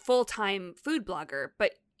you're a full-time food blogger,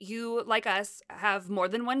 but you, like us, have more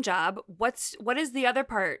than one job. What is the other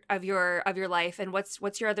part of your life, and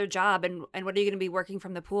what's your other job, and what are you going to be working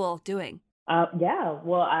from the pool doing?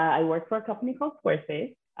 Well, I work for a company called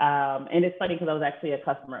Squarespace. And it's funny because I was actually a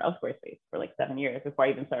customer of Squarespace for like 7 years before I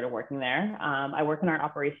even started working there. I work in our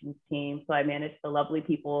operations team, so I manage the lovely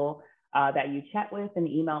people that you chat with and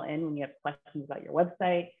email in when you have questions about your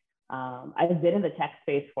website. I've been in the tech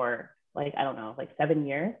space for like 7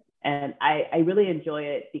 years. And I really enjoy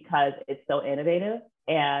it because it's so innovative,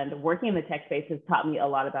 and working in the tech space has taught me a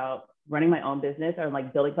lot about running my own business or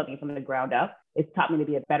like building something from the ground up. It's taught me to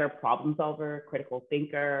be a better problem solver, critical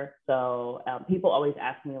thinker. So people always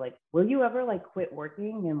ask me like, will you ever like quit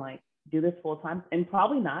working and like do this full time? And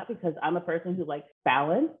probably not, because I'm a person who likes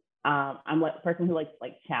balance. I'm a person who likes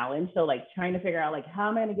like challenge. So like trying to figure out like, how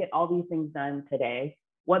am I going to get all these things done today?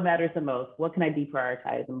 What matters the most? What can I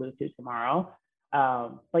deprioritize and move to tomorrow?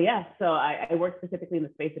 But yeah, so I work specifically in the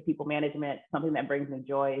space of people management. Something that brings me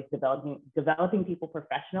joy is developing people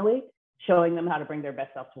professionally, showing them how to bring their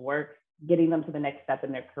best self to work, getting them to the next step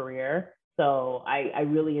in their career. So I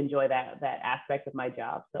really enjoy that aspect of my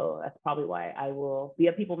job. So that's probably why I will be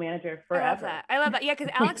a people manager forever. I love that. Yeah,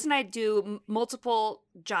 because Alex and I do multiple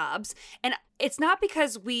jobs, and it's not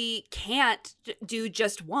because we can't do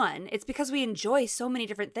just one. It's because we enjoy so many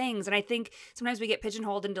different things. And I think sometimes we get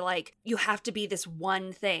pigeonholed into like, you have to be this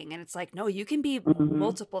one thing. And it's like, no, you can be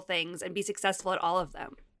multiple things and be successful at all of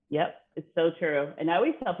them. Yep, it's so true. And I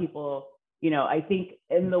always tell people, I think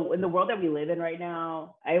in the world that we live in right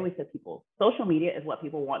now, I always tell people, social media is what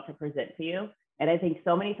people want to present to you. And I think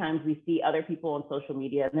so many times we see other people on social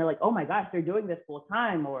media and they're like, oh my gosh, they're doing this full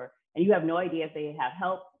time, and you have no idea if they have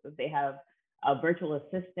help, if they have a virtual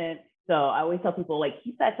assistant. So I always tell people, like,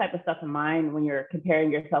 keep that type of stuff in mind when you're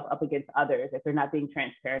comparing yourself up against others, if they're not being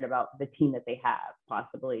transparent about the team that they have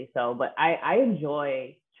possibly. So, but I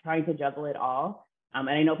enjoy trying to juggle it all. And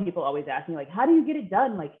I know people always ask me, like, how do you get it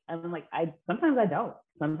done? Like, I'm like, sometimes I don't.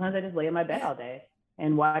 Sometimes I just lay in my bed all day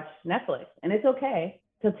and watch Netflix, and it's okay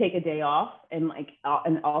to take a day off and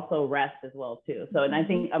also rest as well too. So, and I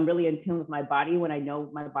think I'm really in tune with my body when I know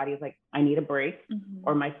my body is like, I need a break,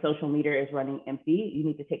 or my social media is running empty. You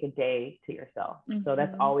need to take a day to yourself. So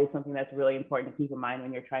that's always something that's really important to keep in mind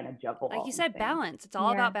when you're trying to juggle. Like you said, balance. It's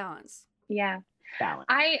all about balance. Yeah. Balance.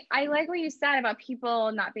 I like what you said about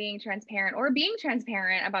people not being transparent or being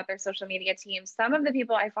transparent about their social media teams. Some of the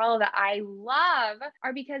people I follow that I love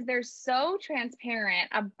are because they're so transparent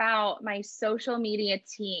about my social media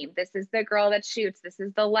team. This is the girl that shoots. This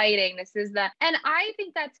is the lighting. And I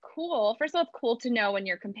think that's cool. First of all, it's cool to know when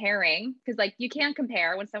you're comparing, because like you can't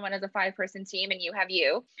compare when someone has a 5-person team and you have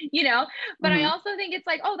but I also think it's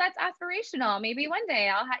like, oh, that's aspirational. Maybe one day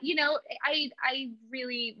I'll have, I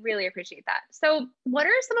really, really appreciate that. So what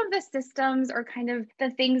are some of the systems or kind of the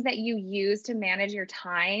things that you use to manage your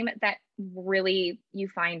time that really you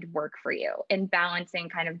find work for you in balancing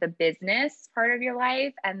kind of the business part of your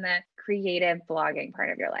life and the creative blogging part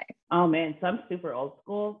of your life? Oh man, so I'm super old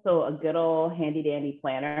school. So a good old handy dandy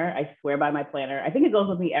planner. I swear by my planner. I think it goes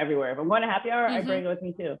with me everywhere. If I'm going to happy hour, I bring it with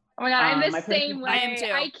me too. Oh my God, I'm the same way. I am too.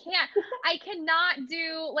 I cannot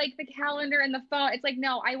do like the calendar and the phone. It's like,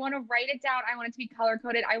 no, I want to write it down. I want it to be color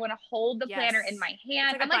coded. I want to hold the planner in my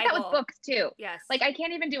hand. Like I'm like that with books too. Yes. Like I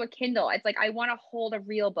can't even do a Kindle. It's like, I want to hold a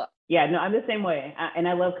real book. Yeah, no, I'm the same way. And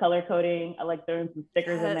I love color coding. I like throwing some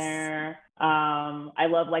stickers in there. I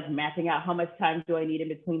love like mapping out how much time do I need in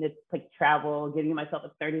between the like travel, giving myself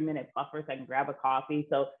a 30-minute buffer so I can grab a coffee.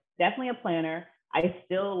 So definitely a planner. I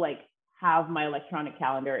still like have my electronic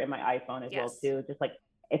calendar in my iPhone as well too. Just like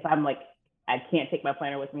if I'm like, I can't take my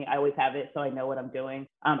planner with me, I always have it so I know what I'm doing.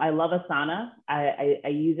 I love Asana. I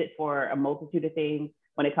use it for a multitude of things.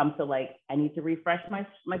 When it comes to like, I need to refresh my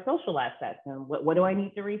social assets and what do I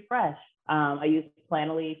need to refresh? I use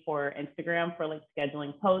Planoly for Instagram for like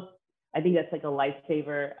scheduling posts. I think that's like a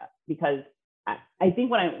lifesaver because I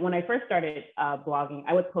think when I first started blogging,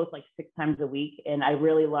 I would post like 6 times a week, and I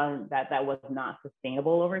really learned that was not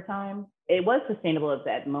sustainable over time. It was sustainable at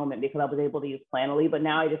that moment because I was able to use Planoly, but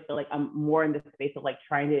now I just feel like I'm more in the space of like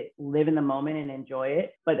trying to live in the moment and enjoy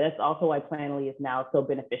it. But that's also why Planoly is now so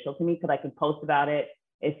beneficial to me because I can post about it.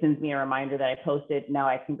 It sends me a reminder that I posted. Now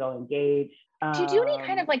I can go engage. Do you do any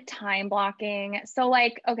kind of like time blocking? So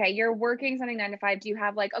like, okay, you're working something 9 to 5. Do you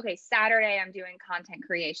have like, okay, Saturday I'm doing content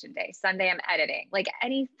creation day, Sunday I'm editing, like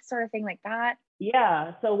any sort of thing like that?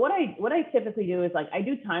 Yeah. So what I typically do is like, I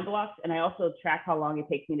do time blocks and I also track how long it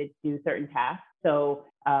takes me to do certain tasks. So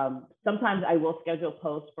sometimes I will schedule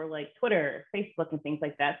posts for like Twitter, Facebook, and things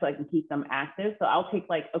like that so I can keep them active. So I'll take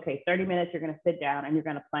like, okay, 30 minutes, you're going to sit down and you're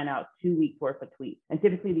going to plan out 2 weeks worth of tweets. And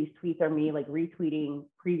typically these tweets are me like retweeting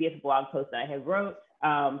previous blog posts that I had wrote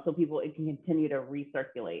so people it can continue to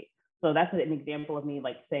recirculate. So that's an example of me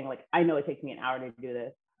like saying like, I know it takes me an hour to do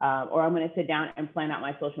this. Or I'm going to sit down and plan out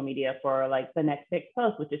my social media for like the next 6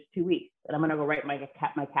 posts, which is 2 weeks. And I'm going to go write my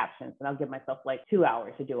captions and I'll give myself like 2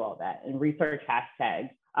 hours to do all that and research hashtags.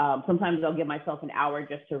 Sometimes I'll give myself an hour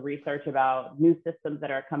just to research about new systems that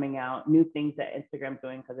are coming out, new things that Instagram's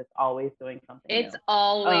doing because it's always doing something new. It's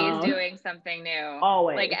always doing something new.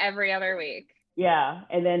 Always. Like every other week. Yeah.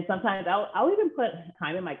 And then sometimes I'll even put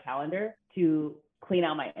time in my calendar to clean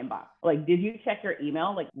out my inbox. Like, did you check your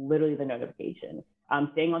email? Like literally the notifications.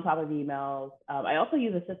 Staying on top of emails. I also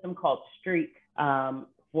use a system called Streak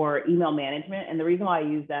for email management. And the reason why I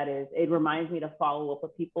use that is it reminds me to follow up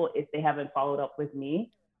with people if they haven't followed up with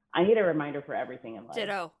me. I need a reminder for everything in life.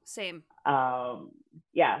 Ditto, same.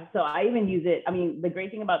 Yeah, so I even use it. I mean, the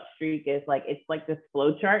great thing about Streak is like, it's like this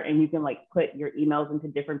flow chart and you can like put your emails into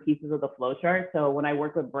different pieces of the flow chart. So when I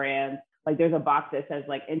work with brands Like there's a box that says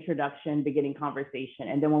like introduction, beginning conversation.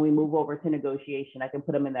 And then when we move over to negotiation, I can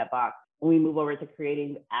put them in that box. When we move over to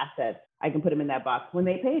creating assets, I can put them in that box. When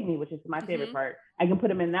they paid me, which is my favorite part, I can put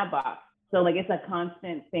them in that box. So like it's a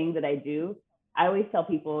constant thing that I do. I always tell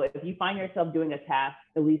people, if you find yourself doing a task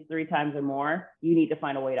at least 3 times or more, you need to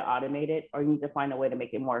find a way to automate it, or you need to find a way to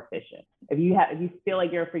make it more efficient. If you feel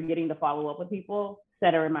like you're forgetting to follow up with people,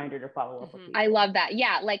 set a reminder to follow up with people. I love that.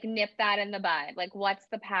 Yeah, like nip that in the bud. Like, what's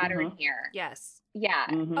the pattern here? Yes. Yeah.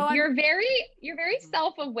 Oh, you're very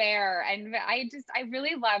self-aware, and I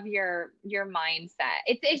really love your mindset.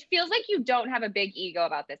 It feels like you don't have a big ego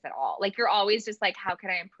about this at all. Like you're always just like, how can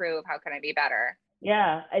I improve? How can I be better?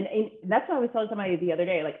 Yeah. And that's what I was telling somebody the other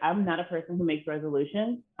day. Like, I'm not a person who makes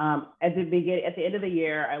resolutions. At the end of the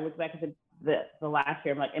year, I look back at the last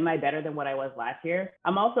year. I'm like, am I better than what I was last year?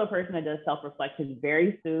 I'm also a person that does self-reflection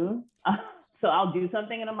very soon. So I'll do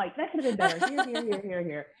something and I'm like, that could have been better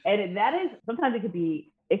here. And that is, sometimes it could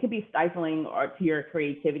be stifling or to your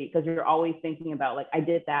creativity, because you're always thinking about like, I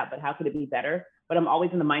did that, but how could it be better? But I'm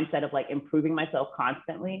always in the mindset of like improving myself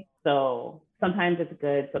constantly. So sometimes it's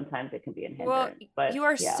good, sometimes it can be a hindrance. Well, but you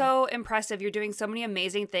are so impressive. You're doing so many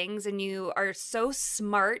amazing things, and you are so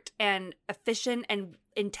smart and efficient and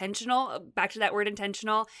intentional. Back to that word,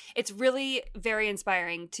 intentional. It's really very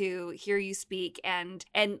inspiring to hear you speak and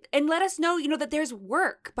let us know, that there's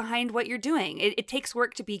work behind what you're doing. It takes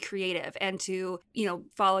work to be creative and to,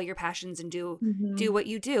 follow your passions and do what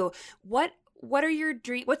you do. What are your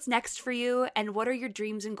what's next for you, and what are your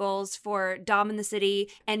dreams and goals for Dom in the City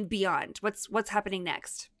and beyond? What's happening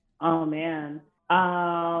next? Oh man.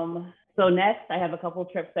 So next I have a couple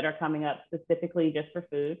trips that are coming up specifically just for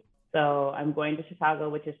food. So I'm going to Chicago,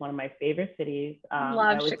 which is one of my favorite cities. Love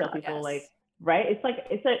I always Chicago. tell people right?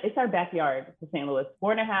 It's our backyard to St. Louis.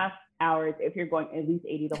 4.5 hours if you're going at least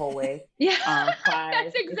 80 the whole way. Yeah, 5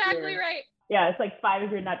 that's exactly right. Yeah, it's like 5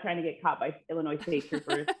 if you're not trying to get caught by Illinois state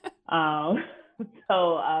troopers.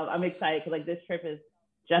 So I'm excited because like this trip is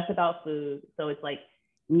just about food. So it's like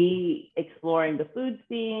me exploring the food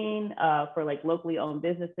scene for like locally owned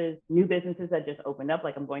businesses, new businesses that just opened up.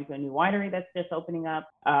 Like I'm going to a new winery that's just opening up.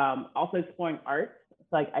 Also exploring art.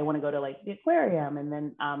 So like I want to go to like the aquarium, and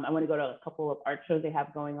then I want to go to a couple of art shows they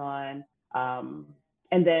have going on.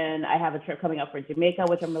 And then I have a trip coming up for Jamaica,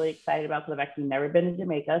 which I'm really excited about because I've actually never been to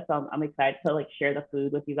Jamaica. So I'm excited to like share the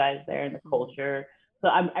food with you guys there and the culture. So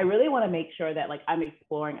I really want to make sure that like I'm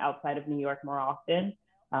exploring outside of New York more often.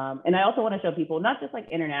 And I also want to show people not just like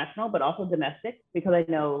international, but also domestic, because I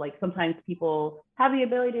know like sometimes people have the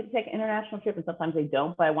ability to take an international trip and sometimes they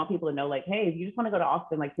don't. But I want people to know like, hey, if you just want to go to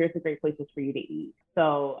Austin, like here's the great places for you to eat.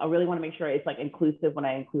 So I really want to make sure it's like inclusive when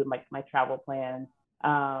I include like my travel plans.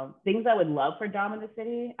 Things I would love for Dom in the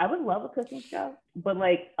City. I would love a cooking show, but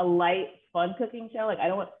like a light, fun cooking show. Like I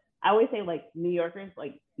always say like New Yorkers,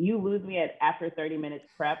 like you lose me at after 30 minutes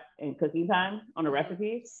prep and cooking time on a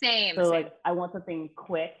recipe. Same. Like I want something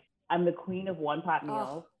quick. I'm the queen of one pot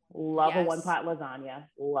meals. Love a one pot lasagna.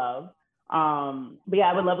 Love. But yeah,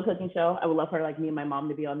 I would love a cooking show. I would love for like me and my mom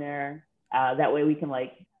to be on there. That way we can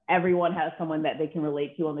like, everyone has someone that they can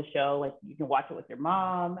relate to on the show. Like you can watch it with your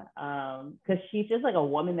mom. Cause she's just like a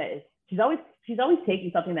woman that is, she's always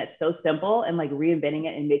taking something that's so simple and like reinventing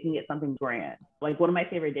it and making it something grand. Like one of my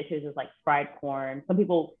favorite dishes is like fried corn. Some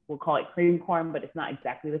people will call it cream corn, but it's not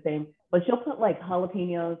exactly the same. But she'll put like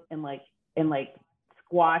jalapenos and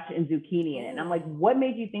squash and zucchini in it. And I'm like, what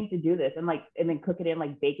made you think to do this? And then cook it in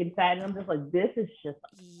like bacon fat. And I'm just like, this is just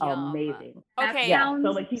amazing. Okay. Yeah. So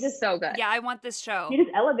like she's just so good. Yeah, I want this show. She just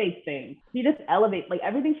elevates things. Like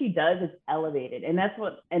everything she does is elevated. And that's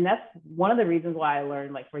one of the reasons why I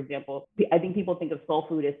learned, like, for example, I think people think of soul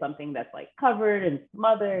food as something that's like covered and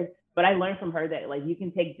smothered. But I learned from her that like you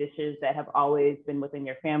can take dishes that have always been within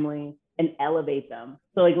your family and elevate them.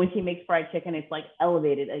 So like when she makes fried chicken, it's like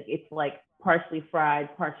elevated. Like it's like partially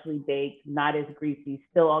fried, partially baked, not as greasy,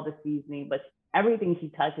 still all the seasoning, but everything she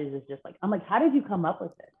touches is just like, I'm like, how did you come up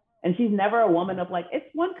with this? And she's never a woman of like, it's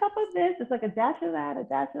 1 cup of this, it's like a dash of that, a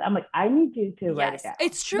dash of that. I'm like, I need you to write it down.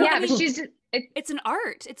 It's true. Yeah, I mean, but it's an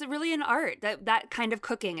art. It's really an art, that kind of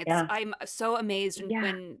cooking. I'm so amazed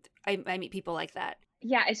when I meet people like that.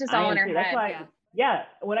 Yeah, it's just all in her head. That's why,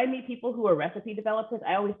 when I meet people who are recipe developers,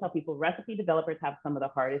 I always tell people recipe developers have some of the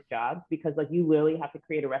hardest jobs, because like you literally have to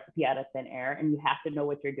create a recipe out of thin air and you have to know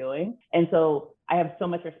what you're doing. And so I have so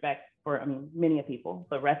much respect for, many people,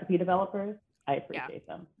 but recipe developers, I appreciate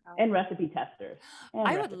them. And recipe testers.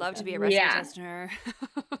 I would love to be a recipe tester.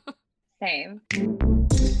 Same.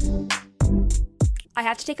 I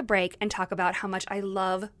have to take a break and talk about how much I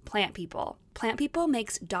love Plant People. Plant People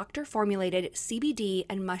makes doctor-formulated CBD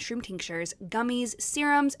and mushroom tinctures, gummies,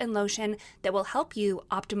 serums, and lotion that will help you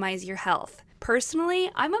optimize your health. Personally,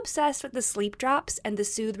 I'm obsessed with the Sleep Drops and the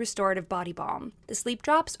Soothe Restorative Body Balm. The Sleep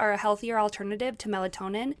Drops are a healthier alternative to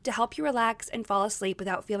melatonin to help you relax and fall asleep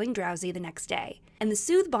without feeling drowsy the next day. And the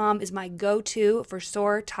Soothe Balm is my go-to for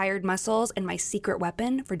sore, tired muscles and my secret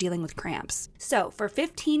weapon for dealing with cramps. So, for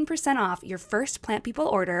 15% off your first Plant People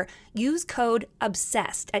order, use code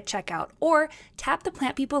OBSESSED at checkout or tap the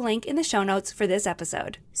Plant People link in the show notes for this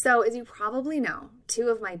episode. So, as you probably know, two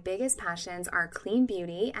of my biggest passions are clean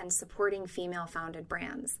beauty and supporting female-founded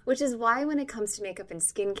brands, which is why when it comes to makeup and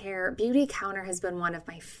skincare, Beauty Counter has been one of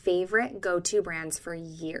my favorite go-to brands for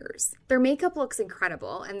years. Their makeup looks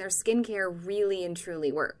incredible and their skincare really and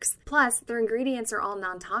truly works. Plus, their ingredients are all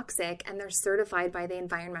non-toxic and they're certified by the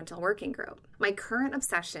Environmental Working Group. My current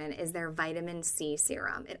obsession is their vitamin C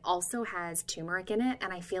serum. It also has turmeric in it,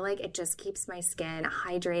 and I feel like it just keeps my skin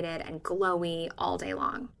hydrated and glowy all day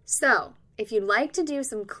long. So, if you'd like to do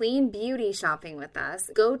some clean beauty shopping with us,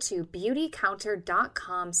 go to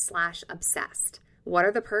beautycounter.com/obsessed. What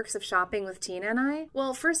are the perks of shopping with Tina and I?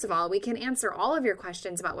 Well, first of all, we can answer all of your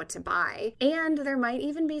questions about what to buy, and there might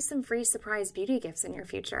even be some free surprise beauty gifts in your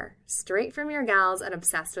future, straight from your gals at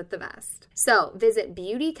Obsessed with the Best. So visit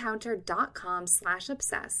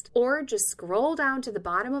beautycounter.com/obsessed, or just scroll down to the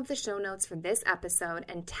bottom of the show notes for this episode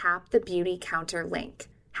and tap the Beauty Counter link.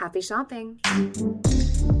 Happy shopping!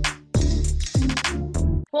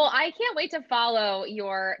 Well, I can't wait to follow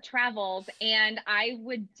your travels, and I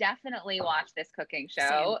would definitely watch this cooking show.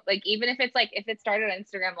 Same. Like, even if it started on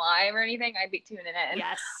Instagram Live or anything, I'd be tuning in.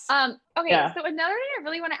 Yes. Okay. Yeah. So another thing I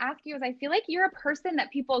really want to ask you is I feel like you're a person that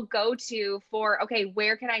people go to for, okay,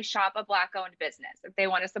 where can I shop a Black owned business if they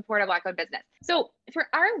want to support a Black owned business? So for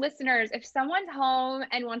our listeners, if someone's home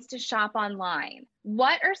and wants to shop online,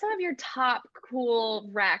 what are some of your top cool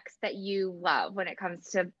recs that you love when it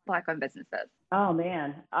comes to Black owned businesses? Oh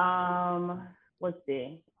man. Let's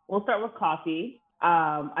see. We'll start with coffee.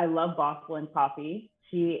 I love Boss Blend Coffee.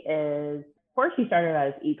 She started out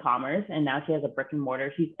as e-commerce and now she has a brick and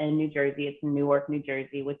mortar. She's in New Jersey. It's in Newark, New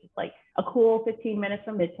Jersey, which is like a cool 15 minutes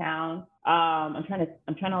from Midtown. I'm trying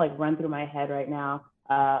to like run through my head right now.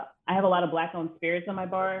 I have a lot of Black owned spirits on my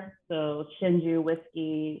bar. So Shinju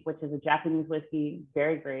whiskey, which is a Japanese whiskey,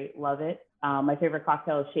 very great. Love it. My favorite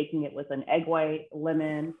cocktail is shaking it with an egg white,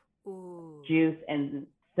 lemon, juice, and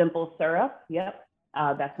simple syrup. Yep.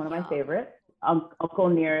 That's one of my favorites. Uncle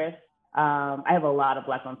Nearest. I have a lot of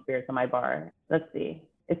Black owned spirits on my bar. Let's see.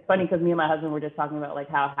 It's funny because me and my husband were just talking about like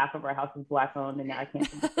how half of our house is Black owned and now I can't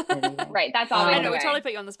think of anything. Right. That's always I know, the we way. totally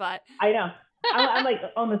put you on the spot. I know. I'm like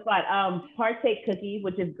on the spot. Partake cookies,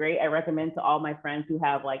 which is great. I recommend to all my friends who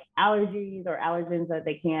have like allergies or allergens that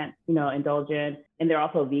they can't, indulge in. And they're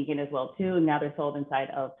also vegan as well too. Now they're sold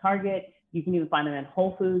inside of Target. You can even find them in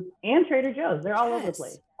Whole Foods and Trader Joe's. They're all over the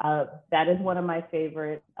place. That is one of my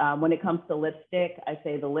favorites. When it comes to lipstick, I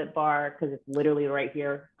say the Lip Bar because it's literally right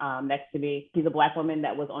here next to me. She's a Black woman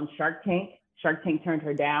that was on Shark Tank. Shark Tank turned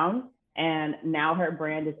her down. And now her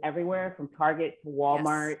brand is everywhere from Target to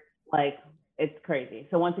Walmart. Yes. Like, it's crazy.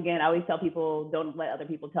 So once again, I always tell people, don't let other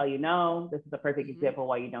people tell you no. This is a perfect example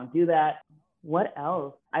why you don't do that. What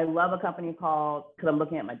else? I love a company called, because I'm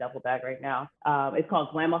looking at my duffel bag right now. It's called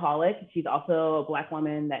Glamaholic. She's also a Black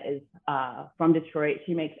woman that is from Detroit.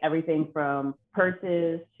 She makes everything from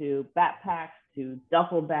purses to backpacks to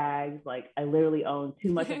duffel bags. Like, I literally own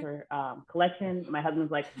too much of her collection. My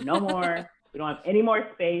husband's like, no more. We don't have any more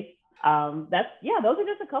space. Those are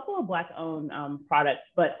just a couple of Black owned products.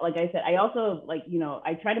 But like I said, I also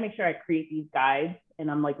I try to make sure I create these guides and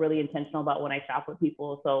I'm like really intentional about when I shop with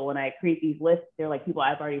people. So when I create these lists, they're like people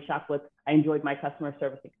I've already shopped with. I enjoyed my customer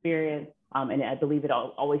service experience. And I believe it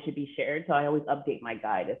always should be shared. So I always update my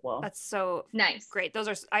guide as well. That's so nice. Great. Those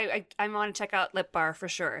are, I want to check out Lip Bar for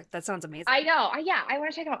sure. That sounds amazing. I know. I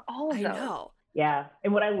want to check out all of those. I know. Yeah.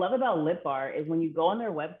 And what I love about Lip Bar is when you go on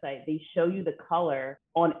their website, they show you the color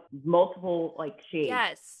on multiple like shades.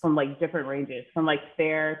 Yes. From like different ranges, from like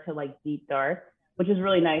fair to like deep dark, which is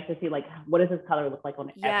really nice to see like, what does this color look like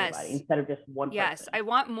on everybody instead of just one person. Yes. I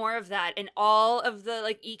want more of that in all of the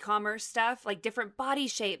like e-commerce stuff, like different body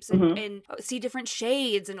shapes and see different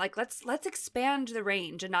shades. And like, let's expand the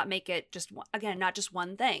range and not make it just not just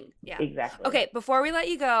one thing. Yeah. Exactly. Okay. Before we let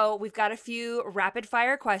you go, we've got a few rapid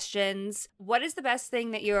fire questions. What is the best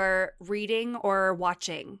thing that you're reading or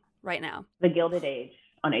watching right now? The Gilded Age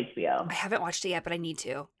on HBO. I haven't watched it yet, but I need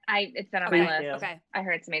to. It's been on my list. Okay. I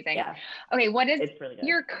heard it's amazing. Yeah. Okay. What is It's really good.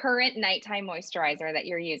 your current nighttime moisturizer that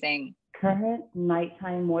you're using? current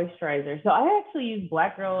nighttime moisturizer. So I actually use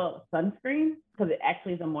Black Girl sunscreen because it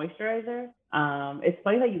actually is a moisturizer. It's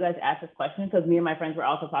funny that you guys asked this question because me and my friends were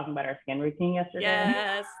also talking about our skin routine yesterday.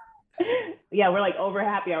 Yes. Yeah, we're like over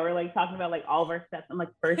happy hour. We're like talking about like all of our steps. I'm like,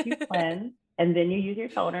 first you cleanse, and then you use your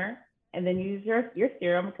toner, and then you use your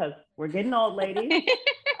serum because we're getting old, ladies.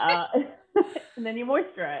 And then you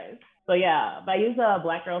moisturize. So yeah, but I use a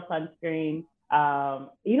Black Girl sunscreen.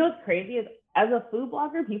 You know what's crazy is as a food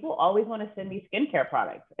blogger, people always want to send me skincare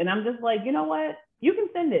products, and I'm just like, you know what? You can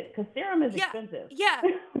send it because serum is expensive. Yeah.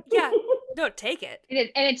 No, take it. It is,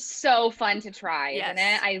 and it's so fun to try, Yes. isn't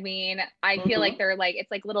it? I mean, I feel like they're like,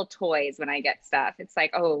 it's like little toys when I get stuff. It's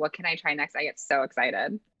like, oh, what can I try next? I get so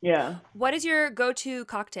excited. Yeah. What is your go-to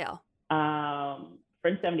cocktail?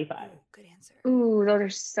 French 75. Good answer. Ooh, those are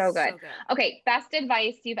so good. So good. Okay, best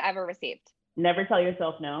advice you've ever received. Never tell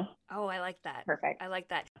yourself no. Oh, I like that. Perfect. I like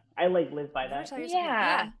that. I like live by Never that. tell yourself no.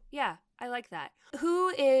 Yeah. Yeah, I like that. Who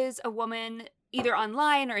is a woman, either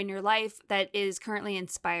online or in your life, that is currently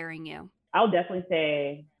inspiring you? I'll definitely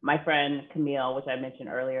say my friend Camille, which I mentioned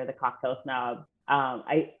earlier, the cocktail snob.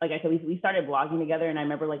 I said, we started blogging together, and I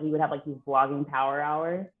remember like we would have like these blogging power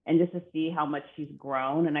hours, and just to see how much she's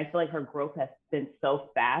grown. And I feel like her growth has been so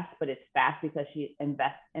fast, but it's fast because she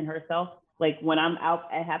invests in herself. Like when I'm out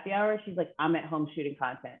at happy hour, she's like, I'm at home shooting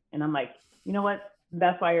content, and I'm like, you know what?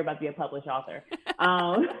 That's why you're about to be a published author.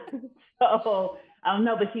 So I don't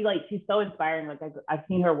know, but she's so inspiring. Like I've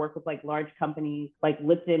seen her work with like large companies, like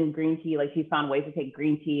Lipton green tea. Like she's found ways to take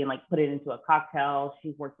green tea and like put it into a cocktail.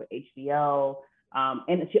 She's worked with HBO,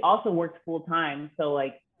 and she also works full time. So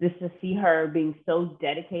like just to see her being so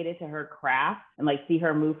dedicated to her craft and like see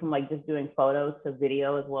her move from like just doing photos to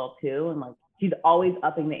video as well too, and like she's always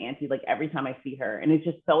upping the ante like every time I see her, and it's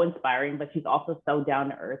just so inspiring. But she's also so down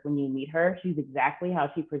to earth when you meet her. She's exactly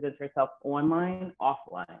how she presents herself online,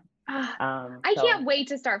 offline. I can't wait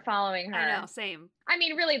to start following her. I know, same. I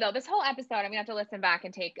mean, really though, this whole episode, I'm gonna have to listen back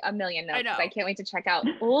and take a million notes. I know. I can't wait to check out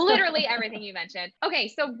literally everything you mentioned. Okay,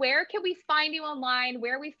 so where can we find you online?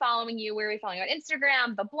 Where are we following you? Where are we following you on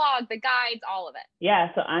Instagram, the blog, the guides, all of it?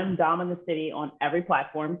 Yeah, so I'm Dom in the City on every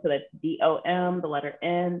platform. So that's DOM, the letter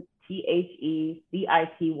N, THECITY.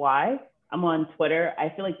 I'm on Twitter.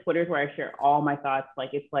 I feel like Twitter is where I share all my thoughts.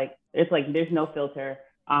 It's like there's no filter.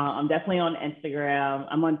 I'm definitely on Instagram.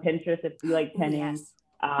 I'm on Pinterest if you like penning. Yes.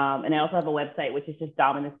 And I also have a website, which is just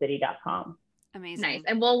dominthecity.com. Amazing. Nice.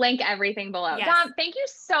 And we'll link everything below. Yes. Dom, thank you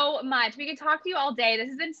so much. We could talk to you all day. This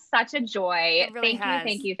has been such a joy. It really has.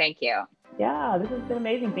 Thank you. Yeah, this has been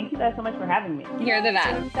amazing. Thank you guys so much for having me. You're the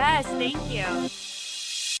best. You're the best. Thank you.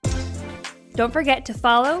 Don't forget to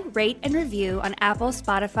follow, rate, and review on Apple,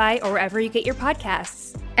 Spotify, or wherever you get your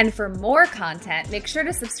podcasts. And for more content, make sure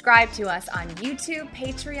to subscribe to us on YouTube,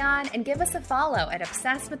 Patreon, and give us a follow at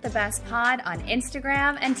Obsessed with the Best Pod on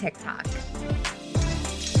Instagram and TikTok.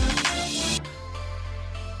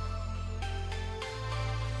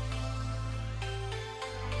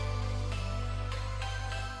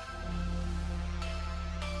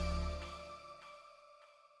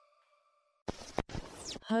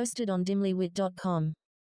 Hosted on dimlywit.com.